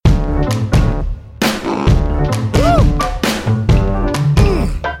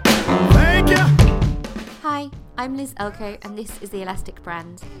I'm Liz Elko and this is the Elastic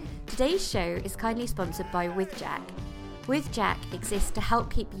brand. Today's show is kindly sponsored by With Jack. With Jack exists to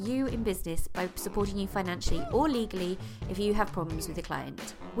help keep you in business by supporting you financially or legally if you have problems with a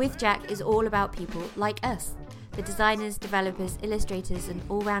client. With Jack is all about people like us, the designers, developers, illustrators and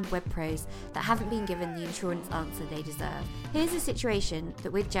all-round web pros that haven't been given the insurance answer they deserve. Here's a situation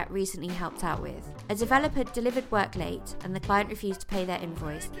that With Jack recently helped out with. A developer delivered work late and the client refused to pay their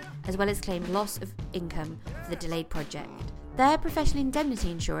invoice, as well as claimed loss of income for the delayed project. Their professional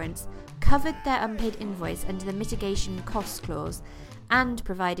indemnity insurance covered their unpaid invoice under the mitigation costs clause and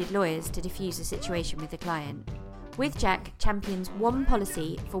provided lawyers to defuse the situation with the client. With Jack champions one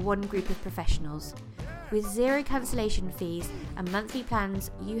policy for one group of professionals. With zero cancellation fees and monthly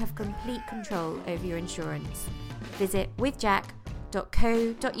plans, you have complete control over your insurance. Visit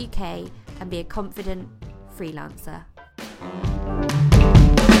withjack.co.uk and be a confident freelancer.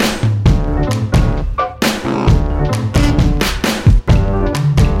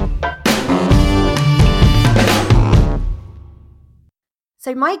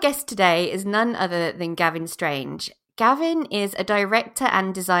 So my guest today is none other than Gavin Strange. Gavin is a director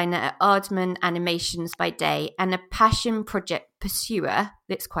and designer at Aardman Animations by day and a passion project pursuer,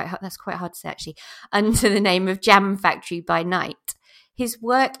 that's quite hard to say actually, under the name of Jam Factory by night. His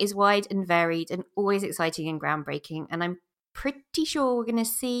work is wide and varied and always exciting and groundbreaking, and I'm pretty sure we're going to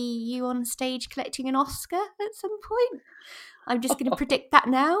see you on stage collecting an Oscar at some point. I'm just going to predict that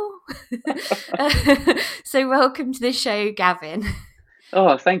now. So welcome to the show, Gavin.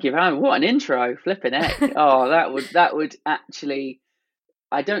 Oh, thank you, man. What an intro, flipping heck. Oh, that would actually,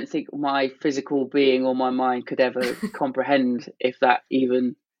 I don't think my physical being or my mind could ever comprehend if that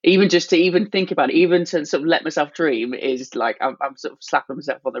even just to even think about it, even to sort of let myself dream is like, I'm sort of slapping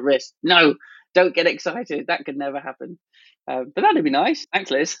myself on the wrist. No, don't get excited. That could never happen. But that'd be nice. Thanks,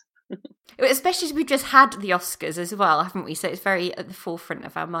 Liz. Especially as we've just had the Oscars as well, haven't we? So it's very at the forefront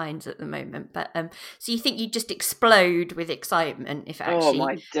of our minds at the moment. But so you think you'd just explode with excitement if it actually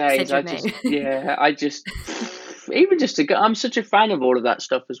my days! said your name. I'm such a fan of all of that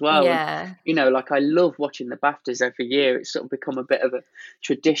stuff as well. Yeah. And, like I love watching the BAFTAs every year. It's sort of become a bit of a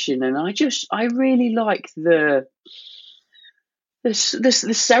tradition, and I really like the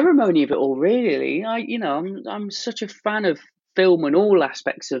ceremony of it all. Really, I'm such a fan of film and all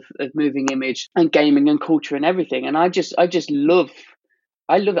aspects of moving image and gaming and culture and everything, and I just love it.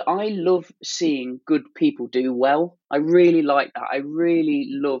 I love seeing good people do well. I really like that. I really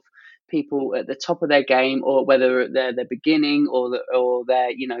love people at the top of their game, or whether they're beginning or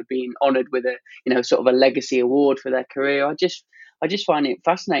they're being honoured with a sort of a legacy award for their career. I just find it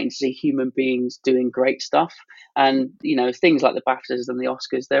fascinating to see human beings doing great stuff, and things like the BAFTAs and the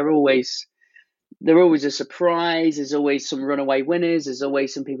Oscars. They're always a surprise. There's always some runaway winners. There's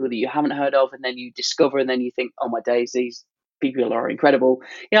always some people that you haven't heard of, and then you discover, and then you think, "Oh my days, these people are incredible."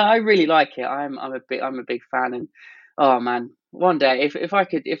 Yeah, I really like it. I'm a big fan, and oh man, one day if I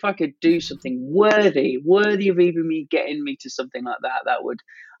could do something worthy of even me getting me to something like that,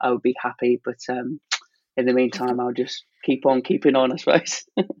 I would be happy. But in the meantime, I'll just keep on keeping on, I suppose.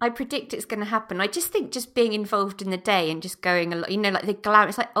 I predict it's going to happen. I just think just being involved in the day and just going along, like the glamour,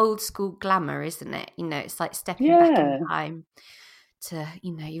 it's like old school glamour, isn't it? It's like stepping back in time to,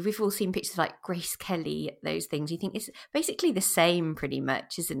 we've all seen pictures of like Grace Kelly, those things. You think it's basically the same pretty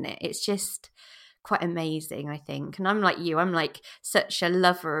much, isn't it? It's just quite amazing, I think. And I'm like you, I'm like such a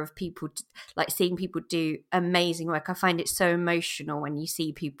lover of people, like seeing people do amazing work. I find it so emotional when you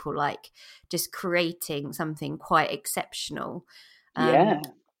see people like just creating something quite exceptional. And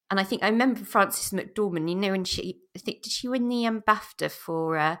I think I remember Frances McDormand, when did she win the BAFTA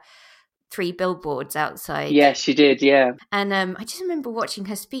for 3 Billboards Outside? Yes, she did, yeah. And I just remember watching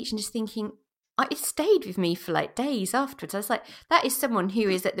her speech and just thinking, it stayed with me for like days afterwards. I was like, that is someone who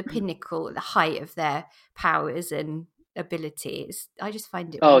is at the pinnacle, at the height of their powers and abilities. I just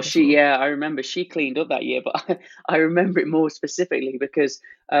find it wonderful. I remember she cleaned up that year, but I remember it more specifically because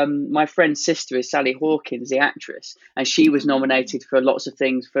my friend's sister is Sally Hawkins, the actress, and she was nominated for lots of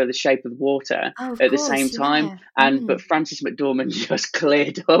things for The Shape of Water the same time. And but Frances McDormand just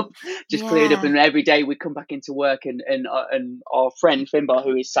cleared up, and every day we come back into work, and our friend Finbar,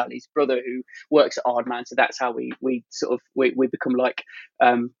 who is Sally's brother, who works at Aardman, so that's how we become like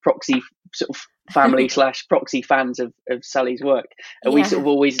proxy sort of family / proxy fans of Sally's work, and we sort of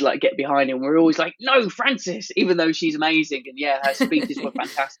always like get behind her, and we're always like, no, Frances, even though she's amazing, and her speeches were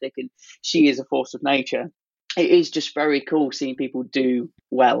fantastic, and she is a force of nature. It is just very cool seeing people do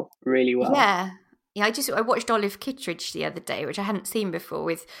really well. I watched Olive Kittredge the other day, which I hadn't seen before,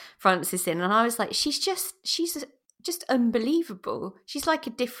 with Frances in, and I was like, she's just unbelievable. She's like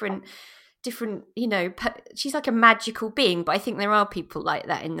a different different, she's like a magical being, but I think there are people like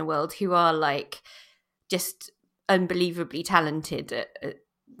that in the world who are like just unbelievably talented at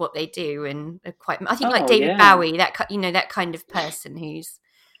what they do, and are quite, I think, like David Bowie, that kind of person who's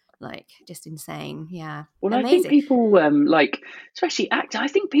like just insane. Yeah. Well, amazing. I think people especially acting, I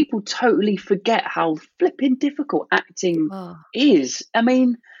think people totally forget how flipping difficult acting is. I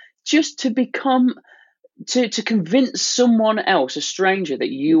mean, just to become to convince someone else, a stranger, that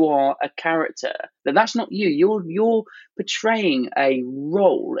you are a character, that's not you. You're portraying a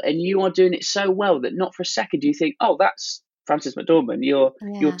role, and you are doing it so well that not for a second do you think, oh, that's Frances McDormand. You're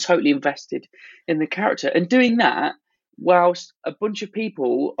totally invested in the character, and doing that whilst a bunch of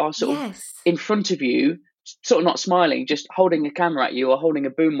people are sort of in front of you, sort of not smiling, just holding a camera at you or holding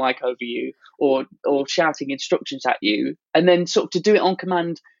a boom mic over you, or shouting instructions at you, and then sort of to do it on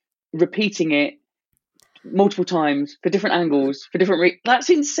command, repeating it multiple times for different angles, for different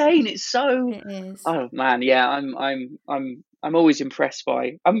that's insane. It's so, it is. Oh man, yeah, I'm always impressed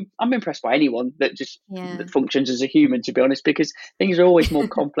by, I'm impressed by anyone that just that functions as a human, to be honest, because things are always more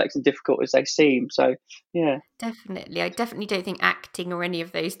complex and difficult as they seem. So yeah, definitely. I definitely don't think acting or any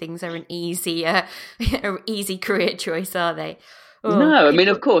of those things are an easy easy career choice, are they? No, I mean,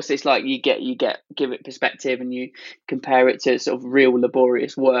 of course, it's like you get give it perspective and you compare it to sort of real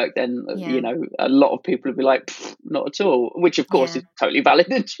laborious work. Then a lot of people will be like, not at all, which of course is totally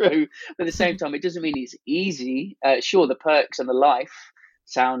valid and true. But at the same time, it doesn't mean it's easy. Sure, the perks and the life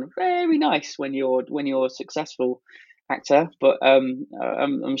sound very nice when you're a successful actor, but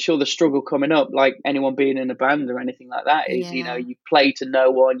I'm sure the struggle coming up, like anyone being in a band or anything like that, is you play to no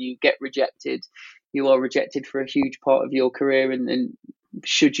one, you get rejected. You are rejected for a huge part of your career, and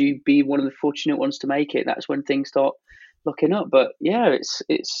should you be one of the fortunate ones to make it, that's when things start looking up. But yeah,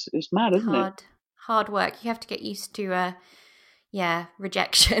 it's mad, isn't it? Hard work. You have to get used to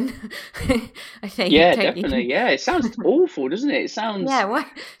rejection. I think. Yeah, definitely. Yeah, it sounds awful, doesn't it? It sounds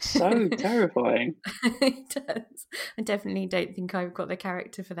so terrifying. It does. I definitely don't think I've got the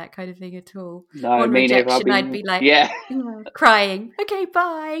character for that kind of thing at all. No, on me neither. rejection, I'd be like, crying. Okay,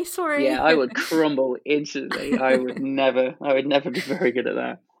 bye. Sorry. Yeah, I would crumble instantly. I would never be very good at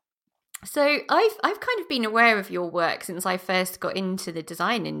that. So I've kind of been aware of your work since I first got into the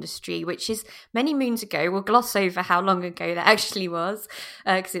design industry, which is many moons ago. We'll gloss over how long ago that actually was,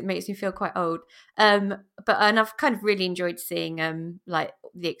 because it makes me feel quite old. And I've kind of really enjoyed seeing like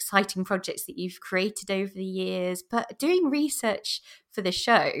the exciting projects that you've created over the years. But doing research for the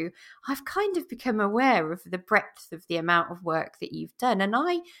show, I've kind of become aware of the breadth of the amount of work that you've done, and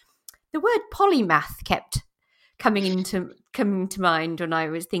the word polymath kept coming to mind when I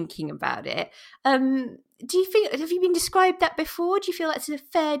was thinking about it. Do you feel, have you been described that before? Do you feel that's a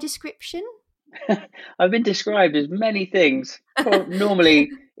fair description? I've been described as many things. Normally,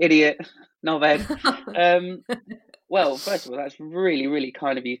 idiot, knobhead. Well, first of all, that's really, really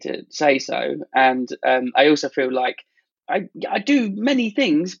kind of you to say so. And I also feel like I do many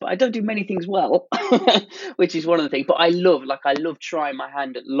things, but I don't do many things well, which is one of the things. But I love trying my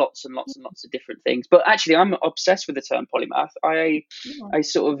hand at lots and lots and lots of different things. But actually, I'm obsessed with the term polymath. I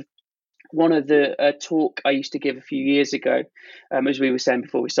sort of, one of the talk I used to give a few years ago, as we were saying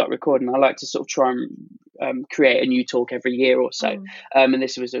before we start recording, I like to sort of try and create a new talk every year or so. And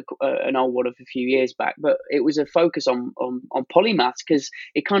this was an old one of a few years back, but it was a focus on polymath, because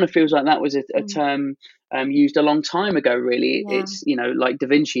it kind of feels like that was a term used a long time ago, really. It's, like Da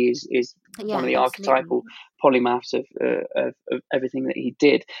Vinci is one of the archetypal polymaths of everything that he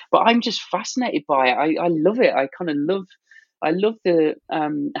did. But I'm just fascinated by it. I love it. I love the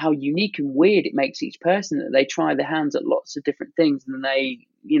how unique and weird it makes each person, that they try their hands at lots of different things, and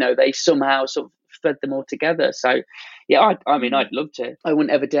then they somehow sort of thread them all together. So yeah, I mean, I'd love to. I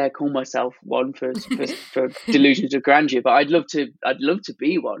wouldn't ever dare call myself one for delusions of grandeur, but I'd love to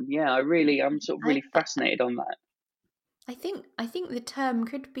be one. Yeah, I'm sort of really fascinated on that. I think the term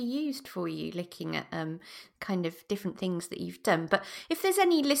could be used for you, looking at kind of different things that you've done. But if there's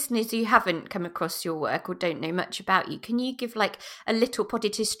any listeners who haven't come across your work or don't know much about you, can you give like a little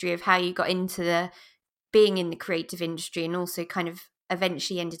potted history of how you got into being in the creative industry, and also kind of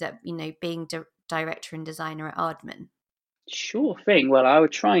eventually ended up, being director and designer at Aardman? Sure thing. Well, I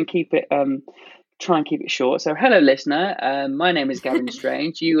would try and keep it short. So hello, listener. My name is Gavin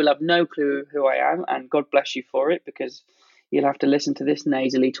Strange. You will have no clue who I am, and God bless you for it, because you'll have to listen to this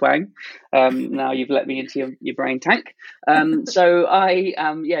nasally twang. Now you've let me into your brain tank. So I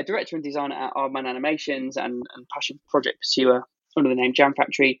am, director and designer at Aardman Animations, and passion project pursuer under the name Jam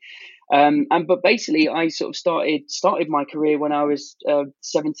Factory. But basically, I sort of started my career when I was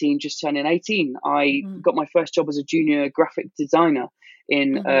 17, just turning 18. I got my first job as a junior graphic designer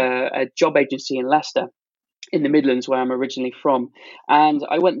in a job agency in Leicester, in the Midlands, where I'm originally from. And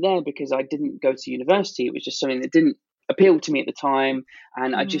I went there because I didn't go to university. It was just something that didn't appeal to me at the time,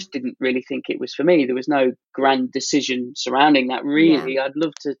 and I just didn't really think it was for me. There was no grand decision surrounding that, Yeah. really. I'd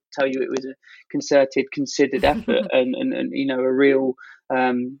love to tell you it was a concerted, considered effort, and a real.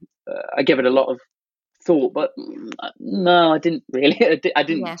 I gave it a lot of thought, but no, I didn't really. I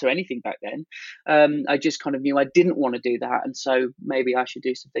didn't do anything back then. I just kind of knew I didn't want to do that, and so maybe I should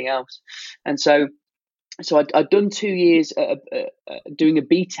do something else. And so I'd done 2 years doing a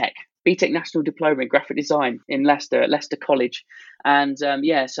BTEC National Diploma in Graphic Design in Leicester, at Leicester College. And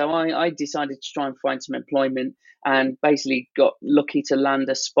so I decided to try and find some employment, and basically got lucky to land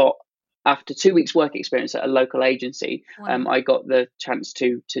a spot after 2 weeks work experience at a local agency. Wow. I got the chance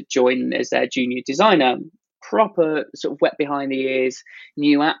to join as their junior designer. Proper sort of wet behind the ears,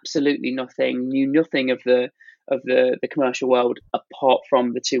 knew absolutely nothing, knew nothing of the commercial world apart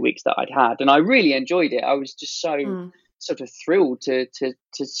from the 2 weeks that I'd had, and I really enjoyed it. I was just so sort of thrilled to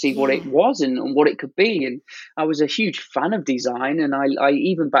see what it was and what it could be, and I was a huge fan of design. And I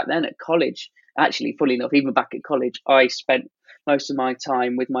even back then at college, actually, fully enough, even back at college, I spent most of my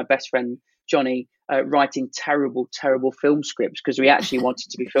time with my best friend Johnny, writing terrible film scripts, because we actually wanted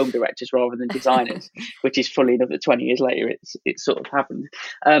to be film directors rather than designers, which is fully enough that 20 years later it sort of happened.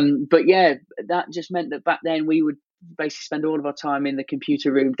 But yeah, that just meant that back then we would basically spend all of our time in the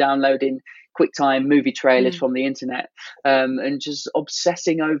computer room downloading QuickTime movie trailers from the internet, and just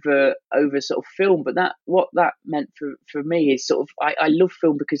obsessing over sort of film. But what that meant for me is sort of I love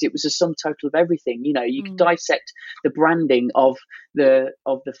film because it was a sum total of everything. You could dissect the branding of the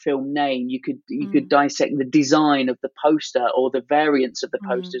film name. You could dissect the design of the poster or the variants of the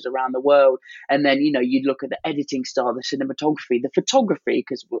posters around the world, and then you'd look at the editing style, the cinematography, the photography,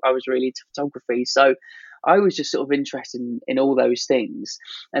 because I was really into photography. So I was just sort of interested in all those things.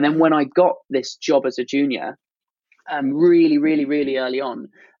 And then when I got this job as a junior, really, really, really early on,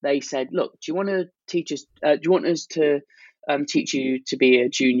 they said, "Look, do you want to teach us? Do you want us to teach you to be a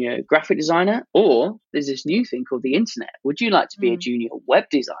junior graphic designer, or there's this new thing called the internet? Would you like to be a junior web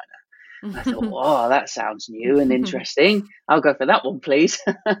designer?" I thought, "Oh, that sounds new and interesting. I'll go for that one, please."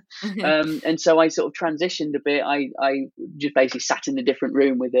 And so I sort of transitioned a bit. I just basically sat in a different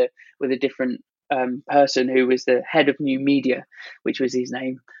room with a different person who was the head of new media, which was his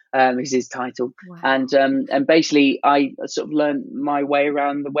name, is his title. Wow. And basically I sort of learned my way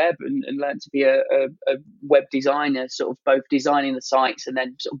around the web, and learned to be a web designer, sort of both designing the sites and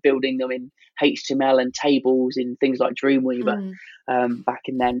then sort of building them in HTML and tables in things like Dreamweaver, back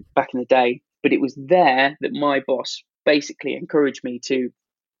in the day. But it was there that my boss basically encouraged me to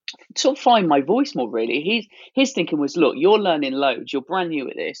sort of find my voice more, really. His thinking was, "Look, you're learning loads, you're brand new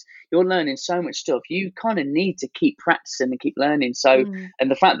at this, you're learning so much stuff, you kind of need to keep practicing and keep learning. So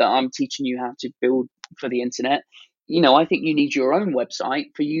and the fact that I'm teaching you how to build for the internet, I think you need your own website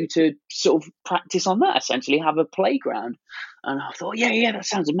for you to sort of practice on that, essentially have a playground." And I thought, yeah, that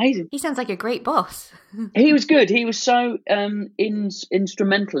sounds amazing. He sounds like a great boss. He was good. He was so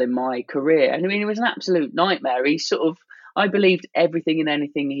instrumental in my career. And I mean, it was an absolute nightmare. He sort of, I believed everything and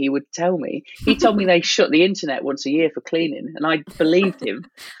anything he would tell me. He told me they shut the internet once a year for cleaning, and I believed him.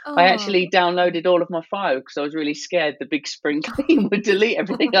 I actually downloaded all of my files because I was really scared the big spring clean would delete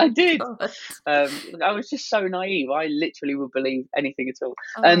everything I did. I was just so naive. I literally would believe anything at all.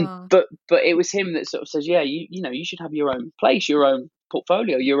 But it was him that sort of says, "Yeah, you should have your own place, your own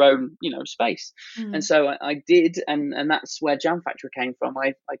portfolio, your own space." And so I did, and that's where Jam Factory came from.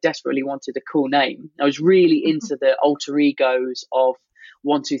 I desperately wanted a cool name. I was really into the alter egos of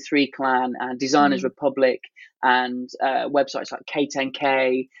 123 Clan and Designers Republic, and websites like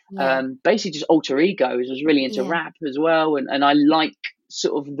K10K, basically just alter egos. I was really into rap as well, and I like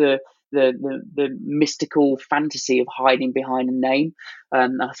sort of the mystical fantasy of hiding behind a name.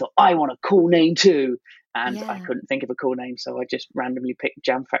 And I thought, I want a cool name too. And I couldn't think of a cool name, so I just randomly picked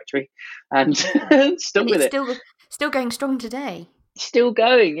Jam Factory and stuck with it. Still going strong today. Still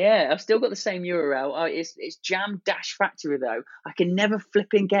going, yeah. I've still got the same URL. It's Jam Factory though. I can never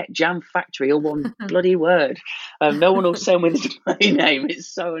flipping get Jam Factory, all one bloody word. No one will send me the domain name.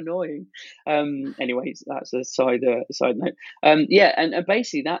 It's so annoying. Anyways, that's a side note. And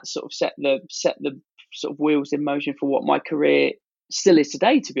basically that sort of set the sort of wheels in motion for what my career still is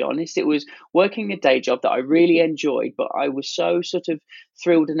today, to be honest. It was working a day job that I really enjoyed, but I was so sort of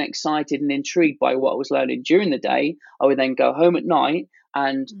thrilled and excited and intrigued by what I was learning during the day. I would then go home at night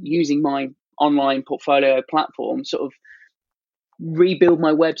and using my online portfolio platform, sort of rebuild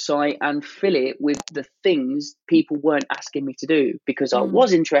my website and fill it with the things people weren't asking me to do, because I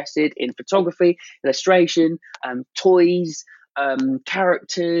was interested in photography, illustration, toys,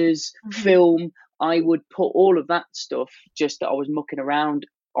 characters, film. I would put all of that stuff just that I was mucking around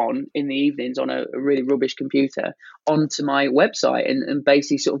on in the evenings on a really rubbish computer onto my website, and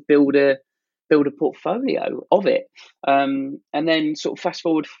basically sort of build a portfolio of it. And then sort of fast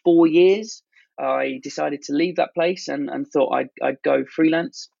forward 4 years, I decided to leave that place and thought I'd go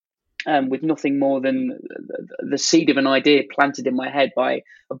freelance, with nothing more than the seed of an idea planted in my head by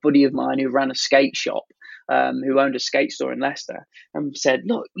a buddy of mine who ran a skate shop, who owned a skate store in Leicester, and said,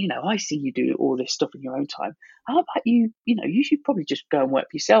 look, I see you do all this stuff in your own time. How about you should probably just go and work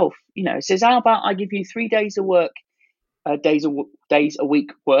for yourself. It says, how about I give you 3 days of work, days a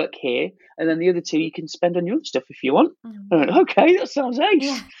week work here, and then the other 2 you can spend on your own stuff if you want. I went, okay, that sounds ace.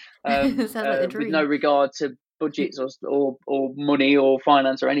 Yeah. Sounds like the dream. With no regard to budgets or money or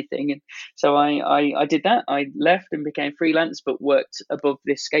finance or anything. And so I did that. I left and became freelance, but worked above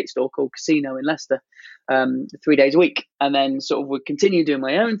this skate store called Casino in Leicester, 3 days a week, and then sort of would continue doing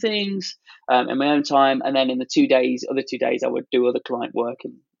my own things in my own time, and then in the other 2 days I would do other client work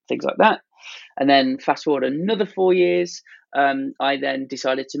and things like that. And then fast forward another 4 years, I then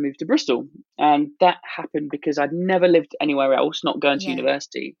decided to move to Bristol. And that happened because I'd never lived anywhere else, not going to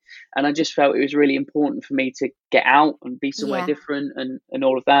university. And I just felt it was really important for me to get out and be somewhere different and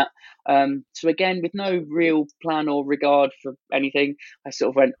all of that. So again, with no real plan or regard for anything, I sort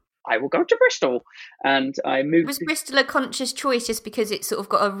of went, I will go to Bristol. And I moved. Was Bristol a conscious choice just because it's sort of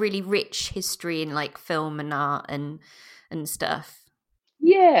got a really rich history in like film and art and stuff?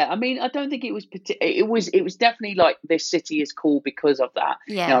 Yeah, I mean, I don't think it was. It was definitely like, this city is cool because of that.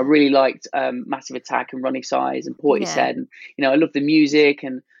 Yeah, I really liked Massive Attack and Ronnie Size and Portishead, and I loved the music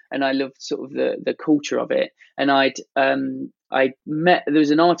and I loved sort of the culture of it. And I met, there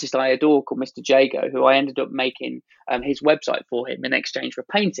was an artist I adore called Mr. Jago, who I ended up making his website for him in exchange for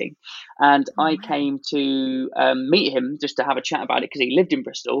painting. And I came to meet him just to have a chat about it because he lived in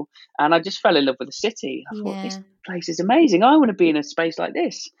Bristol, and I just fell in love with the city. I thought, this place is amazing. I want to be in a space like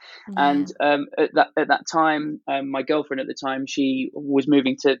this. And at that time, my girlfriend at the time, she was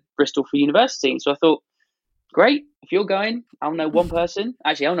moving to Bristol for university. So I thought, great, if you're going, I'll know one person.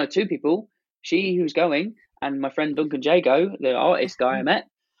 Actually, I'll know two people. She who's going, and my friend Duncan Jago, the artist guy I met.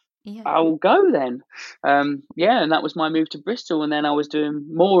 I'll go then. And that was my move to Bristol. And then I was doing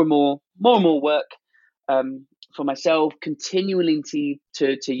more and more work for myself, continuing to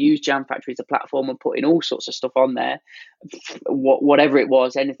use Jam Factory as a platform and putting all sorts of stuff on there, whatever it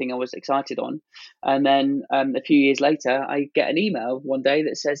was, anything I was excited on. And then a few years later, I get an email one day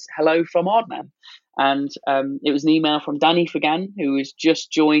that says, hello from Aardman. And it was an email from Danny Fagan, who has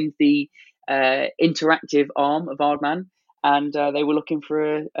just joined the interactive arm of Aardman. And they were looking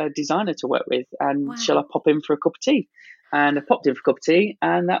for a designer to work with. And shall I pop in for a cup of tea? And I popped in for a cup of tea,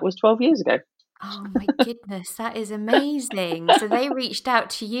 and that was 12 years ago. Oh my goodness, that is amazing. So they reached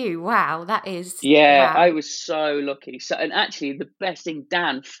out to you. Wow, that is... Yeah, wow. I was so lucky. So, and actually, the best thing,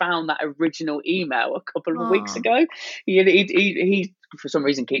 Dan found that original email a couple of weeks ago. He for some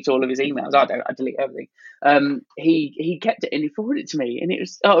reason keeps all of his emails. I don't. I delete everything. He kept it and he forwarded it to me, and it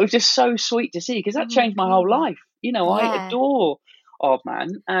was just so sweet to see, because that changed my whole life. I adore Aardman,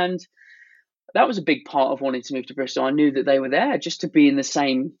 and that was a big part of wanting to move to Bristol. I knew that they were there. Just to be in the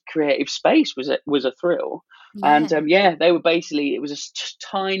same creative space was a thrill. And they were basically, it was a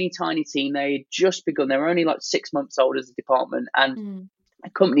tiny team. They had just begun. They were only like 6 months old as a department, and the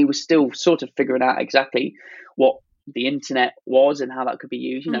company was still sort of figuring out exactly what the internet was and how that could be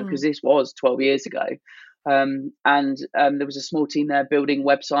used, because this was 12 years ago. And there was a small team there building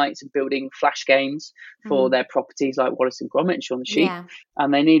websites and building flash games for their properties like Wallace and Gromit and Shaun the Sheep.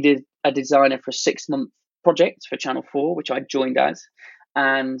 And they needed a designer for a 6-month project for Channel 4, which I joined as.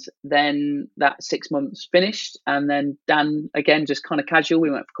 And then that 6 months finished, and then Dan, again, just kind of casual, we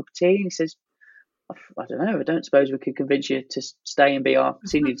went for a cup of tea, and he says, I don't know, I don't suppose we could convince you to stay and be our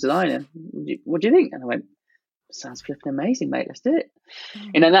senior designer. What do you think? And I went, sounds flipping amazing, mate, let's do it.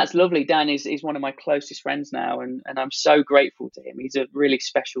 And that's lovely. Dan is one of my closest friends now, and I'm so grateful to him. He's a really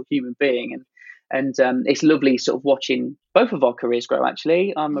special human being, and it's lovely sort of watching both of our careers grow.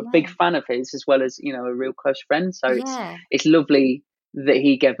 Actually, I'm a big fan of his, as well as a real close friend, so it's lovely that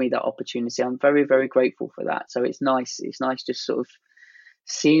he gave me that opportunity. I'm very, very grateful for that. So it's nice just sort of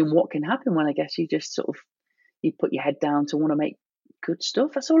seeing what can happen when, I guess, you just sort of, you put your head down to want to make good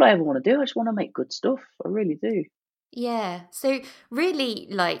stuff. That's all I ever want to do. I just want to make good stuff. I really do. Yeah. So really,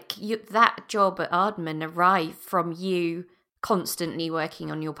 like, that job at Aardman arrived from you constantly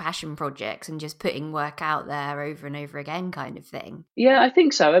working on your passion projects and just putting work out there over and over again kind of thing. Yeah, I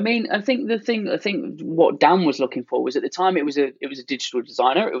think so. I mean, I think what Dan was looking for was, at the time, it was a digital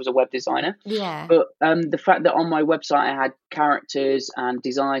designer, it was a web designer, Yeah. but the fact that on my website I had characters and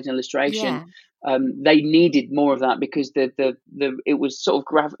design and illustration, Yeah. they needed more of that, because the it was sort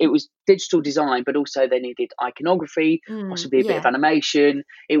of it was digital design, but also they needed iconography, possibly a bit of Yeah. animation.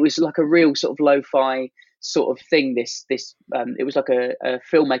 It was like a real sort of lo-fi sort of thing. This it was like a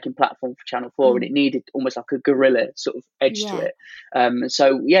filmmaking platform for Channel 4, and it needed almost like a guerrilla sort of edge to Yeah. it.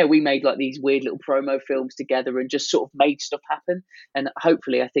 So yeah, we made like these weird little promo films together and just sort of made stuff happen. And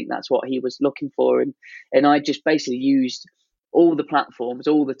hopefully, I think that's what he was looking for. And I just basically used all the platforms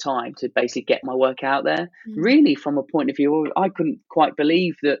all the time to basically get my work out there. Really, from a point of view, I couldn't quite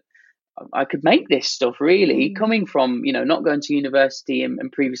believe that I could make this stuff, really, coming from, not going to university,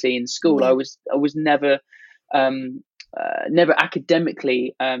 and previously in school. Yeah. I was never never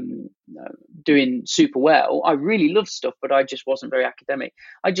academically doing super well. I really loved stuff, but I just wasn't very academic.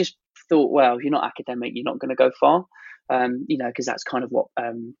 I just thought, well, if you're not academic, you're not going to go far, because that's kind of what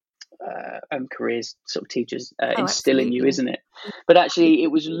careers sort of teachers Oh, instill in you, absolutely. isn't it? But actually,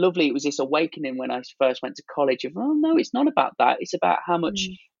 it was lovely. It was this awakening when I first went to college of, oh no, it's not about that. It's about how much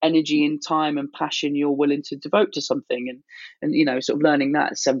energy and time and passion you're willing to devote to something. And sort of learning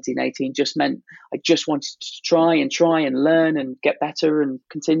that at 17, 18 just meant I just wanted to try and learn and get better and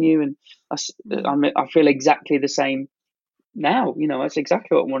continue. And I feel exactly the same now. That's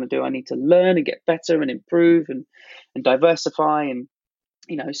exactly what I want to do. I need to learn and get better and improve and diversify, and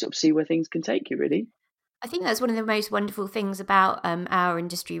sort of see where things can take you, really. I think that's one of the most wonderful things about our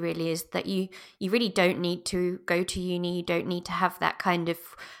industry, really, is that you really don't need to go to uni. You don't need to have that kind of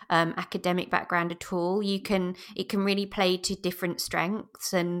academic background at all. It can really play to different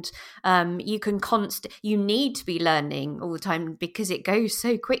strengths, and you need to be learning all the time, because it goes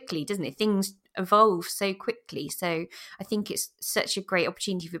so quickly, doesn't it? Things evolve so quickly. So I think it's such a great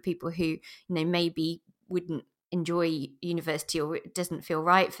opportunity for people who maybe wouldn't enjoy university, or it doesn't feel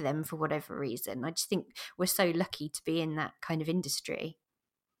right for them for whatever reason. I just think we're so lucky to be in that kind of industry.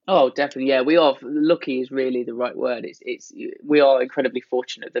 Oh, definitely. Yeah, we are lucky is really the right word. It's we are incredibly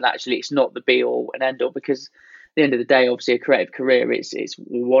fortunate that actually it's not the be all and end all, because at the end of the day, obviously, a creative career, it's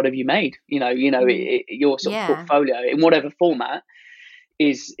what have you made? Your sort of Yeah. portfolio in whatever format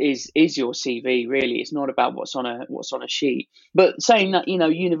is your CV. Really, it's not about what's on a sheet. But saying that,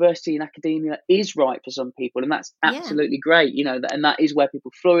 university and academia is right for some people, and that's Yeah. absolutely great. And that is where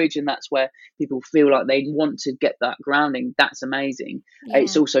people flourish, and that's where people feel like they want to get that grounding. That's amazing.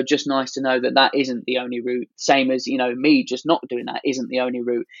 It's Yeah. also just nice to know that that isn't the only route. Same as me just not doing that isn't the only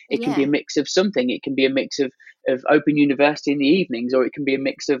route. It can be a Yeah. mix of something. It can be a mix of open university in the evenings, or it can be a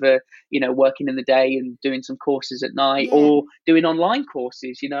mix of working in the day and doing some courses at night, Yeah. or doing online courses,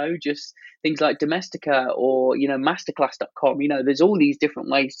 just things like Domestika or masterclass.com. There's all these different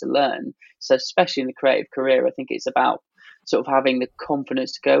ways to learn. So especially in the creative career, I think it's about sort of having the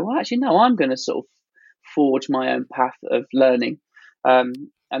confidence to go, well, actually no, I'm going to sort of forge my own path of learning.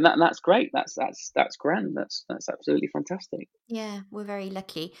 And that's great. That's grand. That's absolutely fantastic. Yeah, we're very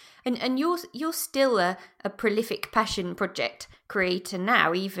lucky, and you're still a prolific passion project creator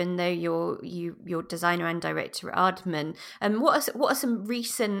now, even though you're designer and director at Ardman. And what are some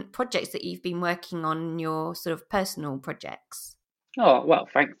recent projects that you've been working on, your sort of personal projects? Oh, well,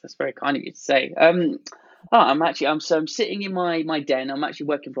 thanks. That's very kind of you to say. I'm sitting in my den. I'm actually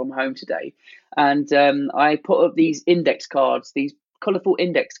working from home today, and I put up these index cards, these colourful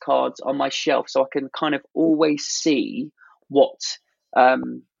index cards on my shelf, so I can kind of always see what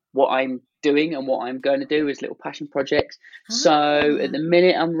what I'm doing and what I'm going to do as little passion projects. So at Ah, the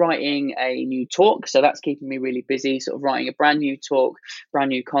minute, I'm writing a new talk, so that's keeping me really busy. Sort of writing a brand new talk, brand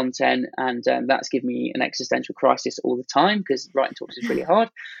new content, and that's giving me an existential crisis all the time, because writing talks is really hard.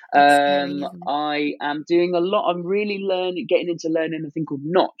 it's scary, isn't it? I am doing a lot. I'm really getting into learning a thing called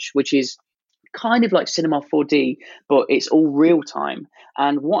Notch, which is kind of like Cinema 4D, but it's all real time.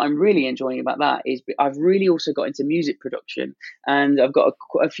 And what I'm really enjoying about that is I've really also got into music production, and I've got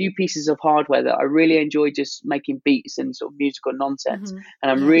a few pieces of hardware that I really enjoy just making beats and sort of musical nonsense.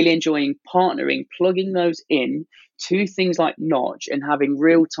 And I'm Yeah. really enjoying partnering, plugging those in to things like Notch and having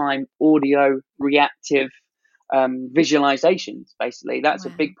real time audio reactive visualizations. Basically, that's a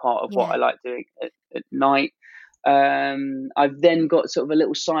Wow. big part of what Yeah. I like doing at night. I've then got sort of a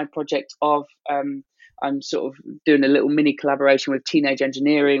little side project of I'm sort of doing a little mini collaboration with Teenage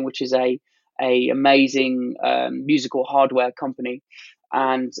Engineering, which is a amazing musical hardware company.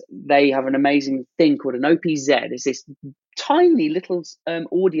 and they have an amazing thing called an OPZ. It's this tiny little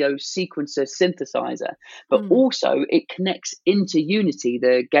audio sequencer synthesizer, but also it connects into Unity,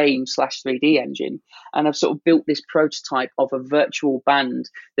 the game / 3D engine. And I've sort of built this prototype of a virtual band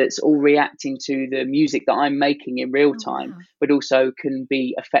that's all reacting to the music that I'm making in real time, but also can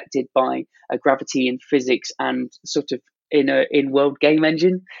be affected by gravity and physics and sort of in world game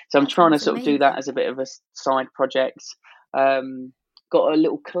engine. So I'm trying to sort of do that as a bit of a side project. Got a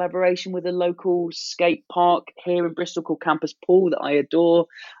little collaboration with a local skate park here in Bristol called Campus Pool that I adore.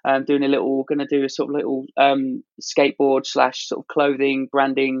 Going to do a sort of little skateboard / sort of clothing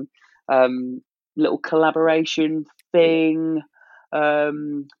branding little collaboration thing.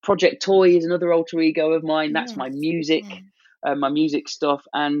 Project Toy is another alter ego of mine. That's my music, my music stuff,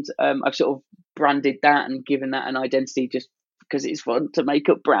 and I've sort of branded that and given that an identity just because it's fun to make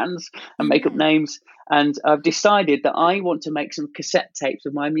up brands and make up names. And I've decided that I want to make some cassette tapes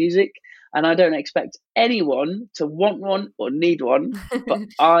of my music, and I don't expect anyone to want one or need one, but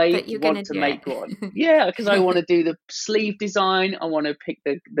I want to make one. Yeah, because I want to do the sleeve design. I want to pick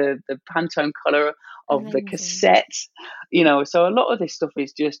the Pantone color of the cassette, so a lot of this stuff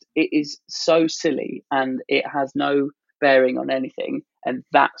is just, it is so silly and it has no bearing on anything, and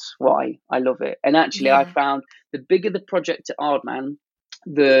that's why I love it. And actually I found the bigger the project at Aardman,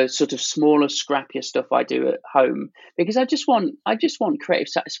 the sort of smaller, scrappier stuff I do at home, because I just want creative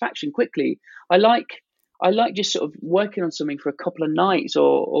satisfaction quickly. I like just sort of working on something for a couple of nights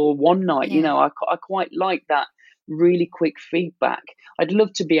or one night. I quite like that really quick feedback. I'd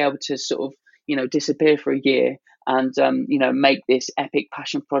love to be able to sort of disappear for a year and make this epic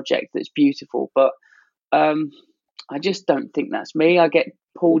passion project that's beautiful, but I just don't think that's me. I get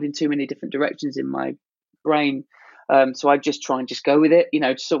pulled in too many different directions in my brain. So I just try and just go with it,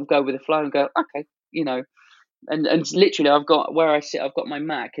 just sort of go with the flow and go, okay, and literally I've got, where I sit, I've got my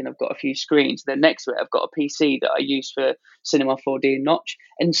Mac and I've got a few screens. Then next to it, I've got a PC that I use for Cinema 4D and Notch.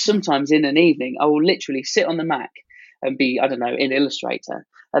 And sometimes in an evening, I will literally sit on the Mac and be, I don't know, in Illustrator,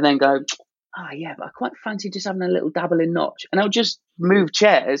 and then go, but I quite fancy just having a little dabble in Notch. And I'll just move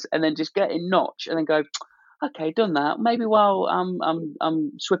chairs and then just get in Notch and then go, okay, done that. Maybe while I'm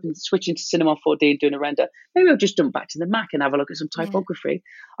switching to Cinema 4D and doing a render, maybe I'll just jump back to the Mac and have a look at some typography.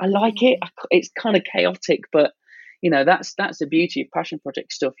 I like it. It's kind of chaotic, but that's the beauty of passion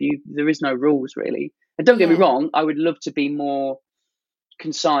project stuff. There is no rules really. And don't get me wrong, I would love to be more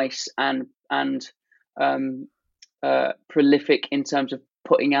concise and prolific in terms of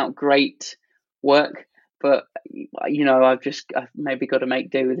putting out great work. But I've maybe got to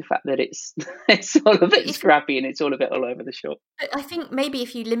make do with the fact that it's all a bit scrappy and it's all a bit all over the shop. I think maybe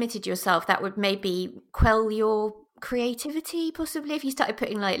if you limited yourself, that would maybe quell your creativity, possibly, if you started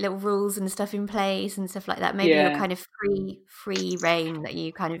putting like little rules and stuff in place and stuff like that. Maybe you're kind of free reign that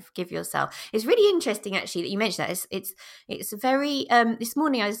you kind of give yourself. It's really interesting actually that you mentioned that. It's very this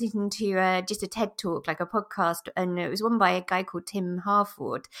morning I was listening to just a TED talk, like a podcast, and it was one by a guy called Tim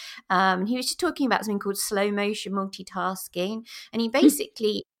Harford. He was just talking about something called slow motion multitasking, and he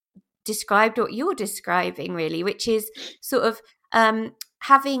basically described what you're describing really, which is sort of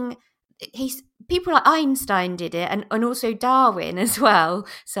having people like Einstein did it, and also Darwin as well.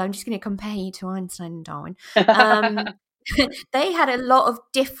 So I'm just going to compare you to Einstein and Darwin. They had a lot of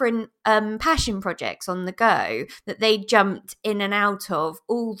different passion projects on the go that they jumped in and out of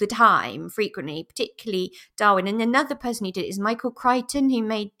all the time, frequently, particularly Darwin. And another person who did it is Michael Crichton, who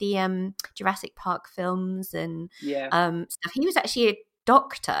made the Jurassic Park films and stuff. He was actually a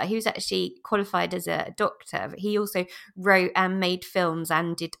doctor. He was actually qualified as a doctor, but he also wrote and made films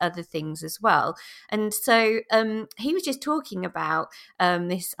and did other things as well. And so he was just talking about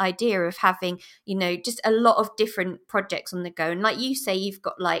this idea of having, just a lot of different projects on the go. And like you say, you've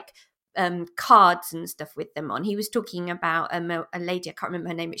got like cards and stuff with them on. He was talking about a lady, I can't remember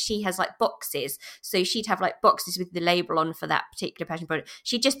her name, but she has like boxes. So she'd have like boxes with the label on for that particular passion project.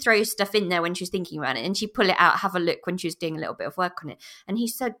 She'd just throw stuff in there when she was thinking about it, and she'd pull it out, have a look when she was doing a little bit of work on it. And he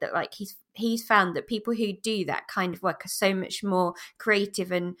said that like he's found that people who do that kind of work are so much more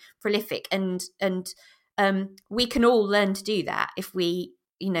creative and prolific, and we can all learn to do that if we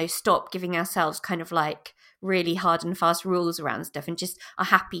stop giving ourselves kind of like really hard and fast rules around stuff and just are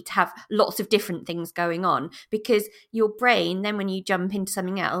happy to have lots of different things going on, because your brain then when you jump into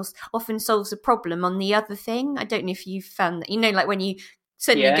something else often solves a problem on the other thing. I don't know if you've found that, like when you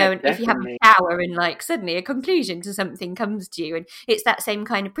suddenly Yeah, go, and if you have definitely. a shower and like suddenly a conclusion to something comes to you, and it's that same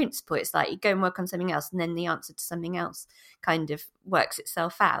kind of principle. It's like you go and work on something else, and then the answer to something else kind of works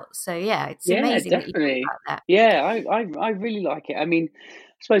itself out. So yeah, it's Yeah, amazing that you talk definitely. about that. Yeah, I really like it. I mean,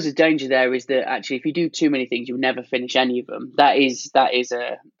 I suppose the danger there is that actually, if you do too many things, you'll never finish any of them. That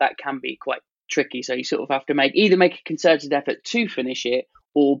can be quite tricky. So you sort of have to make a concerted effort to finish it,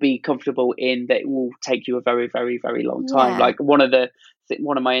 or be comfortable in that it will take you a very, very, very long time. Yeah. Like one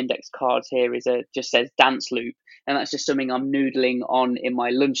of my index cards here just says dance loop, and that's just something I'm noodling on in my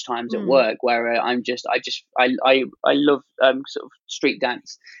lunch times at Mm. work, where I love sort of street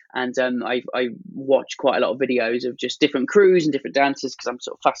dance, and I watch quite a lot of videos of just different crews and different dancers, because I'm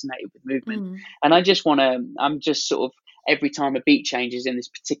sort of fascinated with movement, Mm. and I'm just sort of, every time a beat changes in this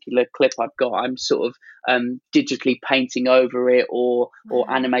particular clip I've got, I'm sort of digitally painting over it, or Wow.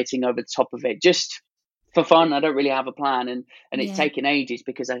 animating over the top of it, just for fun. I don't really have a plan, and it's Yeah. taken ages,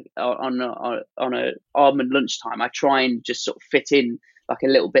 because on a almond lunchtime, I try and just sort of fit in like a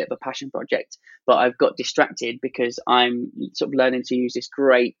little bit of a passion project, but I've got distracted because I'm sort of learning to use this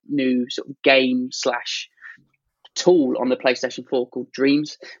great new sort of game slash tool on the PlayStation 4 called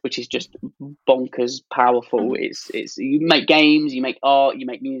Dreams, which is just bonkers powerful. It's you make games, you make art, you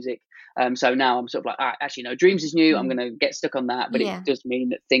make music. So now I'm sort of like, actually, no, Dreams is new. I'm Mm. going to get stuck on that, but it Yeah. does mean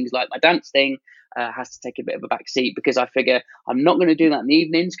that things like my dance thing has to take a bit of a back seat, because I figure I'm not going to do that in the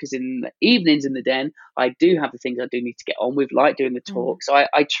evenings, because in the evenings in the den, I do have the things I do need to get on with, like doing the Mm. talk. So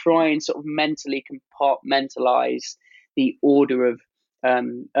I try and sort of mentally compartmentalize the order of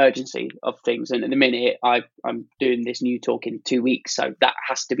urgency of things. And at the minute, I'm doing this new talk in 2 weeks, so that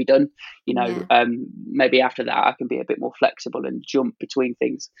has to be done. Yeah. Maybe after that, I can be a bit more flexible and jump between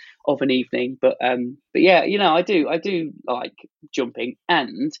things of an evening. But yeah, I do like jumping,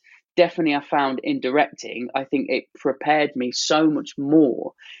 and definitely I found in directing, I think it prepared me so much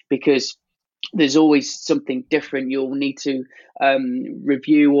more, because there's always something different. You'll need to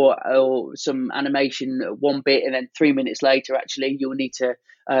review or some animation one bit, and then 3 minutes later, actually, you'll need to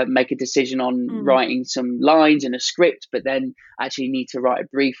make a decision on Mm. writing some lines in a script, but then actually need to write a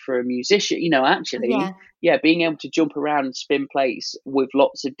brief for a musician. Actually, Yeah. yeah, being able to jump around and spin plates with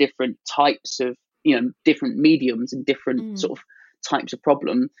lots of different types of, different mediums and different Mm. sort of types of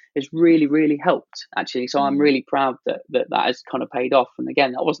problem has really, really helped, actually. So I'm Mm. really proud that has kind of paid off. And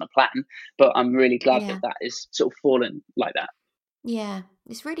again, that wasn't a plan, but I'm really glad that Yeah. that is sort of fallen like that. Yeah,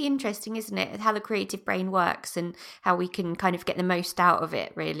 it's really interesting, isn't it? How the creative brain works and how we can kind of get the most out of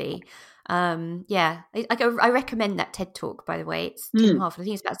it, really. Yeah, I recommend that TED Talk, by the way. It's 2.5, I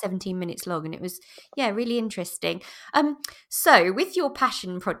think it's about 17 minutes long, and it was, yeah, really interesting. So with your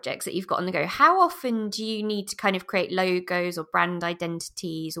passion projects that you've got on the go, how often do you need to kind of create logos or brand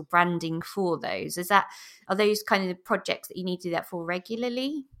identities or branding for those? Are those kind of projects that you need to do that for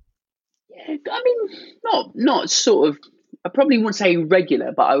regularly? Yeah, I mean, not sort of. I probably wouldn't say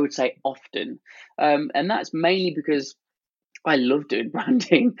regular, but I would say often, and that's mainly because I love doing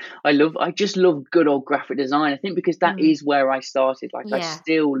branding. I just love good old graphic design. I think because that Mm. is where I started. Like, I Yeah,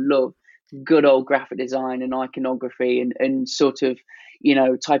 still love good old graphic design and iconography, and sort of,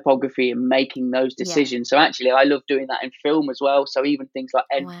 typography, and making those yeah. decisions. So actually, I love doing that in film as well. So even things like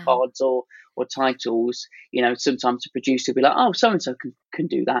end Wow. cards or titles, sometimes the producer will be like, oh, so and so can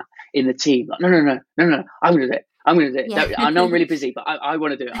do that in the team. Like, no, no, no, no, no, I'm gonna do it. I'm gonna do it. Yeah. No, I know I'm really busy, but I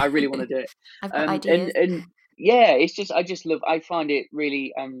want to do it. I really want to do it. I've got And ideas. yeah, I just love, I find it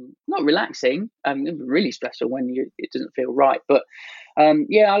really not relaxing, really stressful when it doesn't feel right, but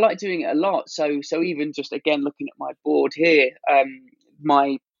yeah, I like doing it a lot. So even just, again, looking at my board here,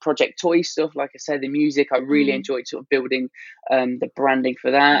 my project toy stuff, like I said, the music, I really Mm. enjoyed sort of building the branding for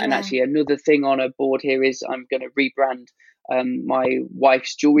that. And Yeah. actually, another thing on a board here is I'm going to rebrand my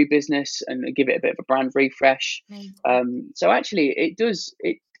wife's jewelry business and give it a bit of a brand refresh. Amazing. So actually,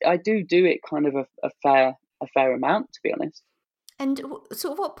 I do it kind of a fair amount, to be honest. And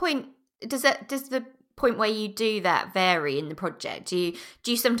sort of what point does the point where you do that vary in the project? Do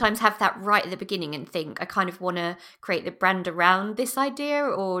you sometimes have that right at the beginning and think, I kind of want to create the brand around this idea,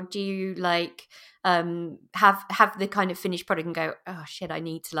 or do you like have the kind of finished product and go, oh shit, I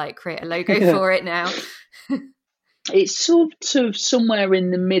need to like create a logo for it now? It's sort of somewhere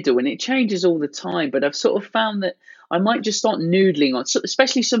in the middle, and it changes all the time, but I've sort of found that I might just start noodling on,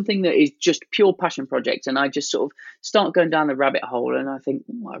 especially something that is just pure passion project, and I just sort of start going down the rabbit hole, and I think,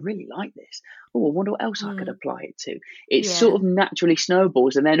 oh, I really like this. Oh, I wonder what else I could Mm. apply it to. It Yeah. sort of naturally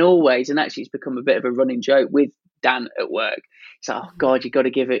snowballs, and then always, and actually it's become a bit of a running joke with Dan at work. He's like, oh God, you got to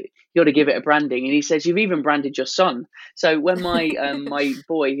give it a branding. And he says, you've even branded your son. So when my my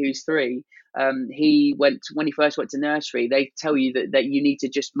boy, who's 3, when he first went to nursery, they tell you that you need to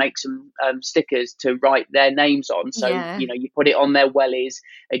just make some stickers to write their names on. So Yeah. you put it on their wellies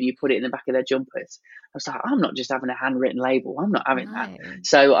and you put it in the back of their jumpers. I was like, I'm not just having a handwritten label. I'm not having that. No.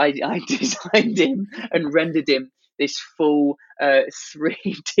 So I designed him and rendered him this full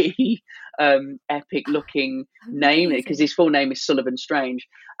 3D epic looking name, because Amazing. his full name is Sullivan Strange,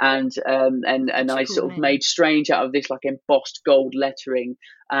 and Such a I cool sort of name. made Strange out of this like embossed gold lettering,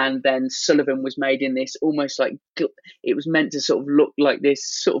 and then Sullivan was made in this almost like, it was meant to sort of look like this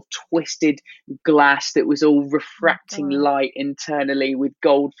sort of twisted glass that was all Oh my refracting God. light internally with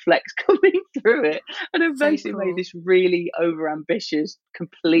gold flecks coming through it, and I So basically made cool. this really over ambitious,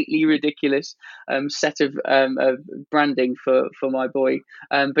 completely ridiculous set of branding for my boy.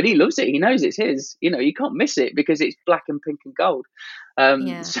 But he loves it. He knows it's his. You can't miss it because it's black and pink and gold.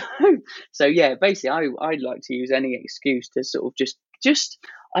 Yeah. So yeah, basically, I like to use any excuse to sort of just.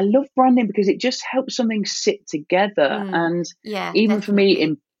 I love branding because it just helps something sit together, and Yeah, even for me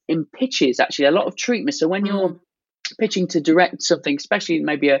definitely. in pitches, actually, a lot of treatment. So when you're Mm. pitching to direct something, especially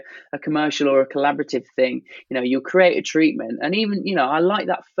maybe a commercial or a collaborative thing, you'll create a treatment, and even I like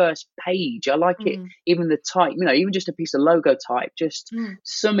that first page. I like it, Mm. even the type, even just a piece of logo type, just Mm.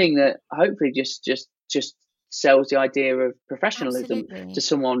 something that hopefully just sells the idea of professionalism to Absolutely.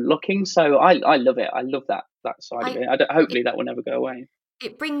 someone looking. So I love it. I love that side of I it. Hopefully that will never go away.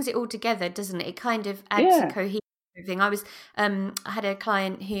 It brings it all together, doesn't it? It kind of adds a Yeah. cohesive thing. I had a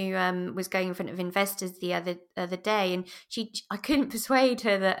client who was going in front of investors the other day, and I couldn't persuade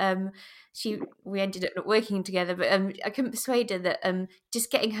her that we ended up not working together, but I couldn't persuade her that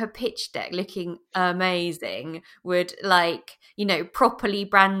just getting her pitch deck looking amazing would, like, properly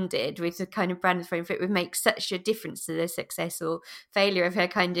branded with the kind of brand frame, it would make such a difference to the success or failure of her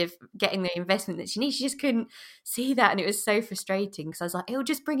kind of getting the investment that she needs. She just couldn't see that, and it was so frustrating because I was like, it'll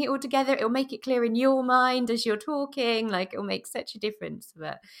just bring it all together, it'll make it clear in your mind as you're talking, like it'll make such a difference.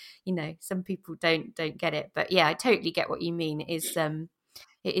 But some people don't get it. But yeah, I totally get what you mean.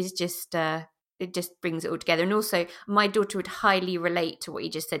 It is just it just brings it all together. And also my daughter would highly relate to what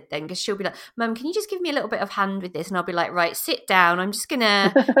you just said then, because she'll be like, Mum, can you just give me a little bit of hand with this? And I'll be like, right, sit down, I'm just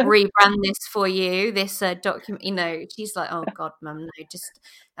gonna rebrand this for you, this document. She's like, oh God, Mum, no, just,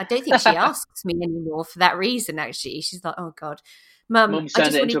 I don't think she asks me anymore for that reason. Actually, she's like, oh God, Mum, Mum's I turned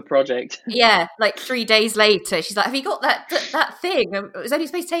just it wanted, into a project. yeah, like 3 days later, she's like, have you got that thing? It was only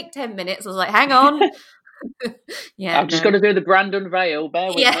supposed to take 10 minutes. I was like, hang on. Yeah, I've just got no. to do the brand unveil.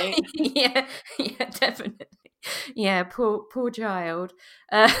 Bear with Yeah, me. yeah, yeah, definitely. Yeah, poor child.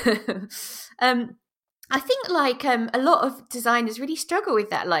 Um, I think like a lot of designers really struggle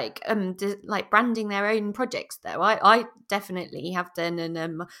with that, like like branding their own projects. Though I definitely have done,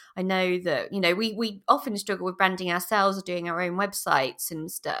 and I know that we often struggle with branding ourselves or doing our own websites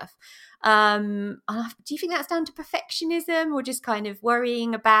and stuff. Do you think that's down to perfectionism or just kind of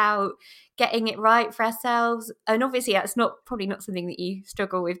worrying about getting it right for ourselves? And obviously, that's probably not something that you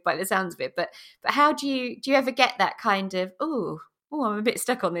struggle with by the sounds of it. But how do you ever get that kind of I'm a bit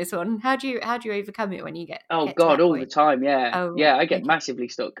stuck on this one? How do you overcome it when you Oh get to God, that all the point? time. Yeah, Oh right, yeah. I get okay. massively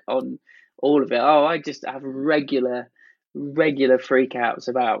stuck on all of it. Oh, I just have regular freakouts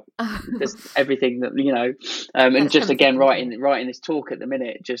about just everything that and That's just comforting again to hear. writing this talk at the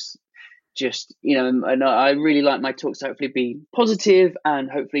minute. Just and I really like my talks to hopefully be positive and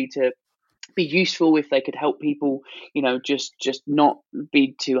hopefully to be useful if they could help people. Just not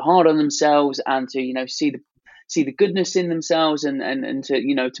be too hard on themselves, and to see the goodness in themselves, and to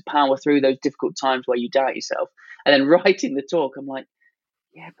to power through those difficult times where you doubt yourself. And then writing the talk, I'm like,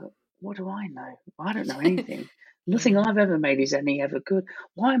 yeah, but what do I know? I don't know anything. Nothing Yeah. I've ever made is any ever good.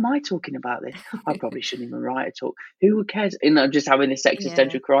 Why am I talking about this? I probably shouldn't even write a talk. Who cares? I'm just having this Yeah.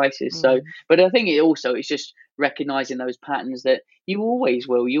 existential crisis. Yeah. So, but I think it's just recognizing those patterns that you always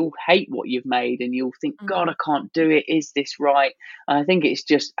will. You'll hate what you've made, and you'll think, God, Mm, I can't do it. Is this right? And I think it's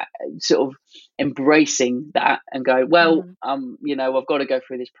just sort of embracing that and go, well, mm, I've got to go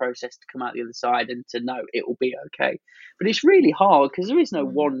through this process to come out the other side and to know it will be okay. But it's really hard because there is no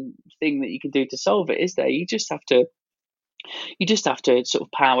mm, one thing that you can do to solve it, is there? You just have to sort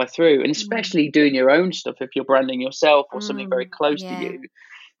of power through, and mm, especially doing your own stuff if you're branding yourself or something very close to yeah. you,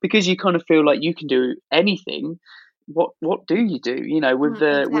 because you kind of feel like you can do anything. What do you do? With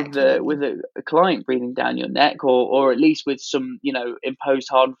the with the Exactly. with a client breathing down your neck, or at least with some imposed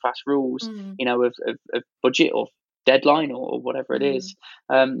hard and fast rules, Mm, of budget or deadline, or whatever it mm, is.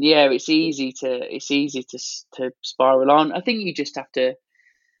 Yeah, it's easy to spiral on. I think you just have to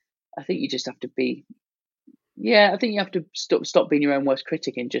be Yeah, I think you have to stop being your own worst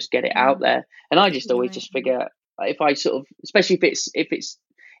critic and just get it out Mm, there. And I just absolutely always right. just figure, if I sort of, especially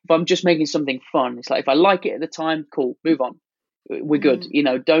if I'm just making something fun, it's like if I like it at the time, cool, move on, we're good.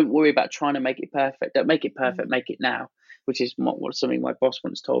 Mm, Don't worry about trying to make it perfect. Don't make it perfect, mm. make it now, which is what something my boss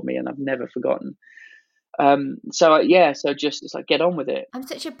once told me, and I've never forgotten. So just it's like get on with it. I'm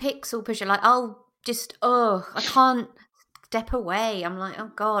such a pixel pusher. Like, I can't step away. I'm like,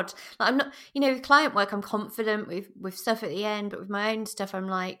 oh God. Like, I'm not, with client work, I'm confident with stuff at the end, but with my own stuff, I'm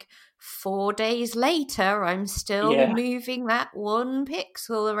like, 4 days later, I'm still Yeah. moving that one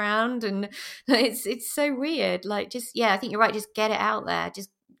pixel around, and it's so weird. Like, just I think you're right. Just get it out there. Just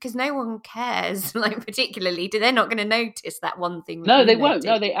because no one cares. Like, particularly, they're not going to notice that one thing that No, you they won't. notice.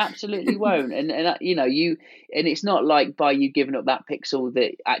 No, they absolutely won't. And and it's not like by you giving up that pixel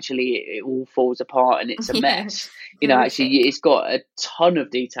that actually it all falls apart and it's a Yeah, mess. Actually, horrific. it's got a ton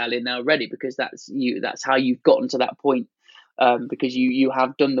of detail in there already because that's you. That's how you've gotten to that point. Because you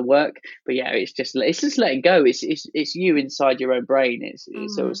have done the work. But yeah, it's just letting go. It's you inside your own brain. So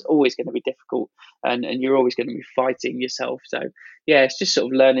Mm. it's always going to be difficult, and you're always going to be fighting yourself. So yeah, it's just sort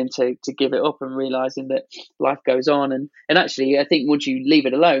of learning to give it up and realizing that life goes on. And actually, I think once you leave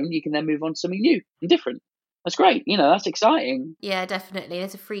it alone, you can then move on to something new and different. That's great. That's exciting. Yeah, definitely.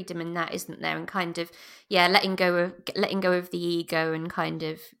 There's a freedom in that, isn't there? And kind of, letting go of the ego and kind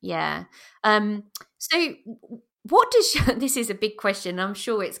of, yeah. So what does this is a big question. I'm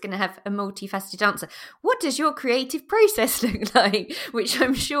sure it's going to have a multifaceted answer. What does your creative process look like? Which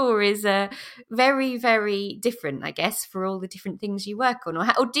I'm sure is very, very different, I guess, for all the different things you work on.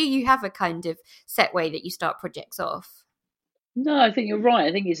 Or do you have a kind of set way that you start projects off? No, I think you're right.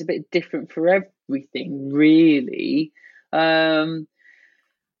 I think it's a bit different for everything, really. Um,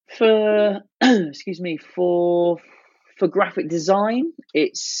 for excuse me, for graphic design,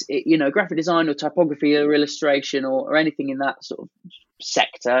 graphic design or typography or illustration or anything in that sort of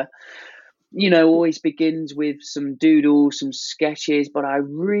sector, always begins with some doodles, some sketches, but I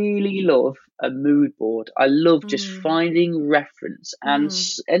really love a mood board. I love just Mm, finding reference, and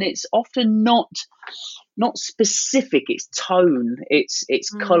mm, and it's often not specific. It's tone, it's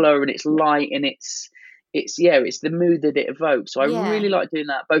mm. color, and it's light, and it's the mood that it evokes. So I Yeah. really like doing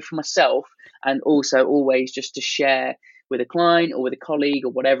that both for myself and also always just to share with a client or with a colleague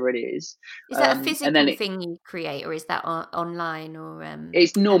or whatever it is. Is that a And then physical thing you create, or is that online, or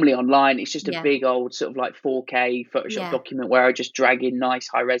it's normally online. It's just a yeah, big old sort of like 4K Photoshop yeah, document where I just drag in nice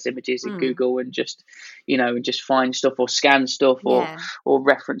high res images in mm, Google and just find stuff or scan stuff yeah, or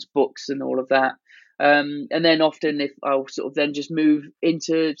reference books and all of that. And then often if I'll sort of then just move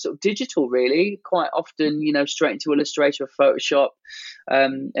into sort of digital, really quite often, straight into Illustrator or Photoshop,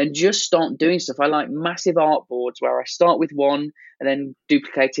 and just start doing stuff. I like massive artboards where I start with one and then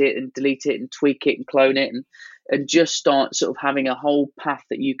duplicate it and delete it and tweak it and clone it and just start sort of having a whole path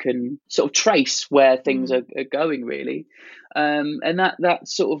that you can sort of trace where things mm, are going, really. And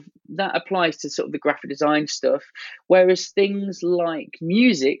that applies to sort of the graphic design stuff. Whereas things like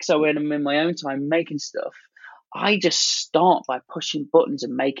music, so when I'm in my own time making stuff, I just start by pushing buttons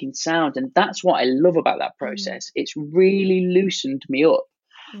and making sound, and that's what I love about that mm, process. It's really loosened me up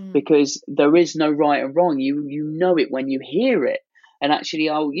mm, because there is no right and wrong. You know it when you hear it. And actually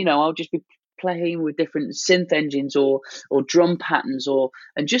I'll just be playing with different synth engines or drum patterns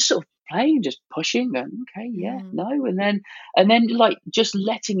and just sort of playing, just pushing and okay, yeah, mm, no, and then like just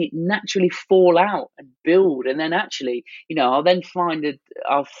letting it naturally fall out and build. And then actually, I'll then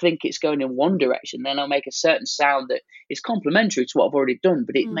I'll think it's going in one direction, then I'll make a certain sound that is complementary to what I've already done,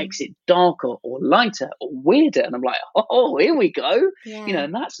 but it mm, makes it darker or lighter or weirder. And I'm like, oh, here we go. yeah,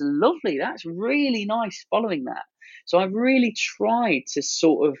 And that's lovely. That's really nice following that. So I've really tried to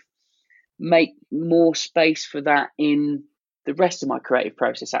sort of make more space for that in the rest of my creative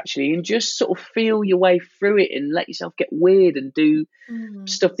process, actually, and just sort of feel your way through it and let yourself get weird and do mm.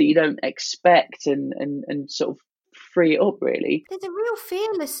 stuff that you don't expect and sort of free it up, really. There's a real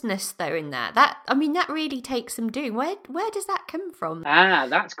fearlessness though in that. That really takes some doing. Where does that come from?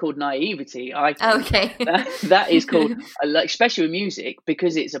 That's called naivety, I Oh, think. okay. That is called, like, especially with music,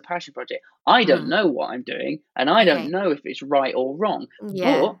 because it's a passion project. I don't Mm, know what I'm doing, and I don't okay. know if it's right or wrong.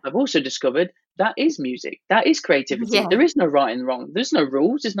 Yeah. But I've also discovered that is music. That is creativity. Yeah. There is no right and wrong. There's no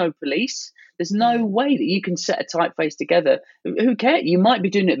rules. There's no police. There's no Yeah. way that you can set a typeface together. Who cares? You might be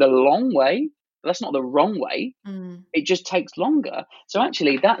doing it the long way. But that's not the wrong way. Mm, It just takes longer. So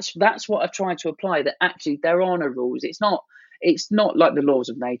actually, that's what I've tried to apply. That actually there are no rules. It's not like the laws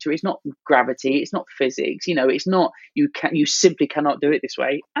of nature. It's not gravity. It's not physics. It's not you simply cannot do it this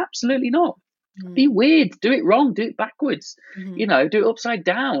way. Absolutely not. Be Mm-hmm. weird, do it wrong, do it backwards, Mm-hmm. do it upside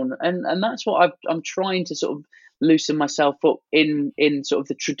down, and that's what I'm trying to sort of loosen myself up in sort of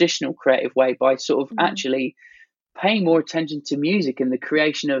the traditional creative way by sort of Mm-hmm. actually paying more attention to music and the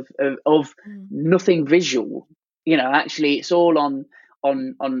creation of nothing visual. Actually, it's all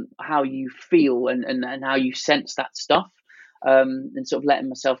on how you feel and how you sense that stuff, and sort of letting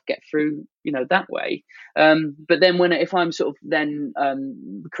myself get through, that way. But then if I'm sort of then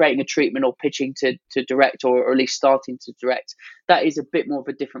creating a treatment or pitching to direct, or at least starting to direct, that is a bit more of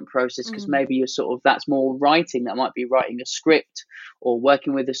a different process, because Mm-hmm. maybe you're sort of, that's more writing. That might be writing a script or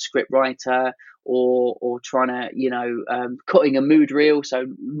working with a script writer, or trying to, cutting a mood reel. So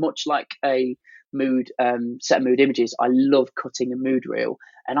much like a set of mood images, I love cutting a mood reel,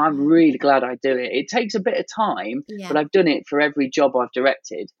 and I'm really glad I do it. It takes a bit of time, Yeah. but I've done it for every job I've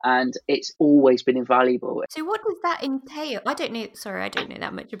directed, and it's always been invaluable. So what does that entail? I don't know. Sorry, I don't know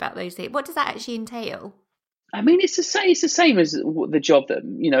that much about those things. What does that actually entail? I mean, it's the same as the job that,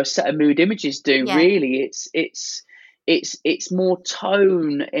 a set of mood images do. Yeah. Really, it's more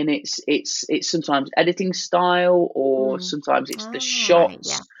tone, and it's sometimes editing style, or Mm. sometimes it's the Oh, right.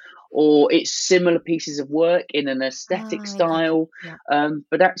 Yeah. shots, or it's similar pieces of work in an aesthetic Oh, okay. style. Yeah.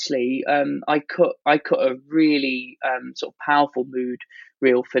 But actually, I cut a really sort of powerful mood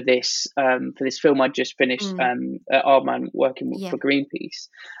reel for this film I just finished, Mm. at Aardman, working Yeah. for Greenpeace,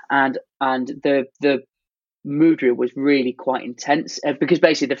 and the mood reel was really quite intense, because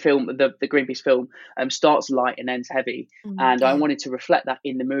basically the Greenpeace film starts light and ends heavy, Mm. and I Yeah. wanted to reflect that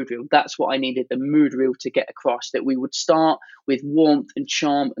in the mood reel. That's what I needed the mood reel to get across, that we would start with warmth and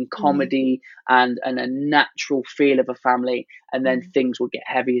charm and Mm. comedy, and a natural feel of a family, and then Mm. things would get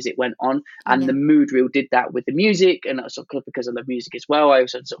heavy as it went on. And Yeah. the mood reel did that with the music, and that's sort of because I love music as well. I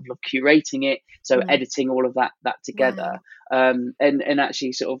also sort of love curating it, so Mm. editing all of that together, Wow. and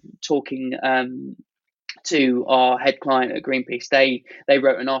actually sort of talking to our head client at Greenpeace. They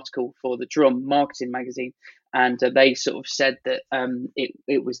wrote an article for the Drum marketing magazine, and they sort of said that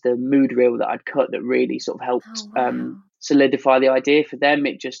it was the mood reel that I'd cut that really sort of helped Oh, wow. solidify the idea for them.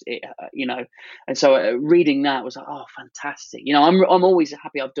 And so reading that was like, oh, fantastic. I'm always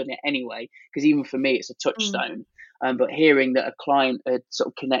happy I've done it anyway, because even for me it's a Mm. touchstone. But hearing that a client had sort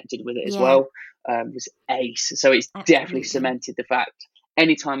of connected with it as Yeah. well, was ace. So it's definitely Absolutely. cemented the fact,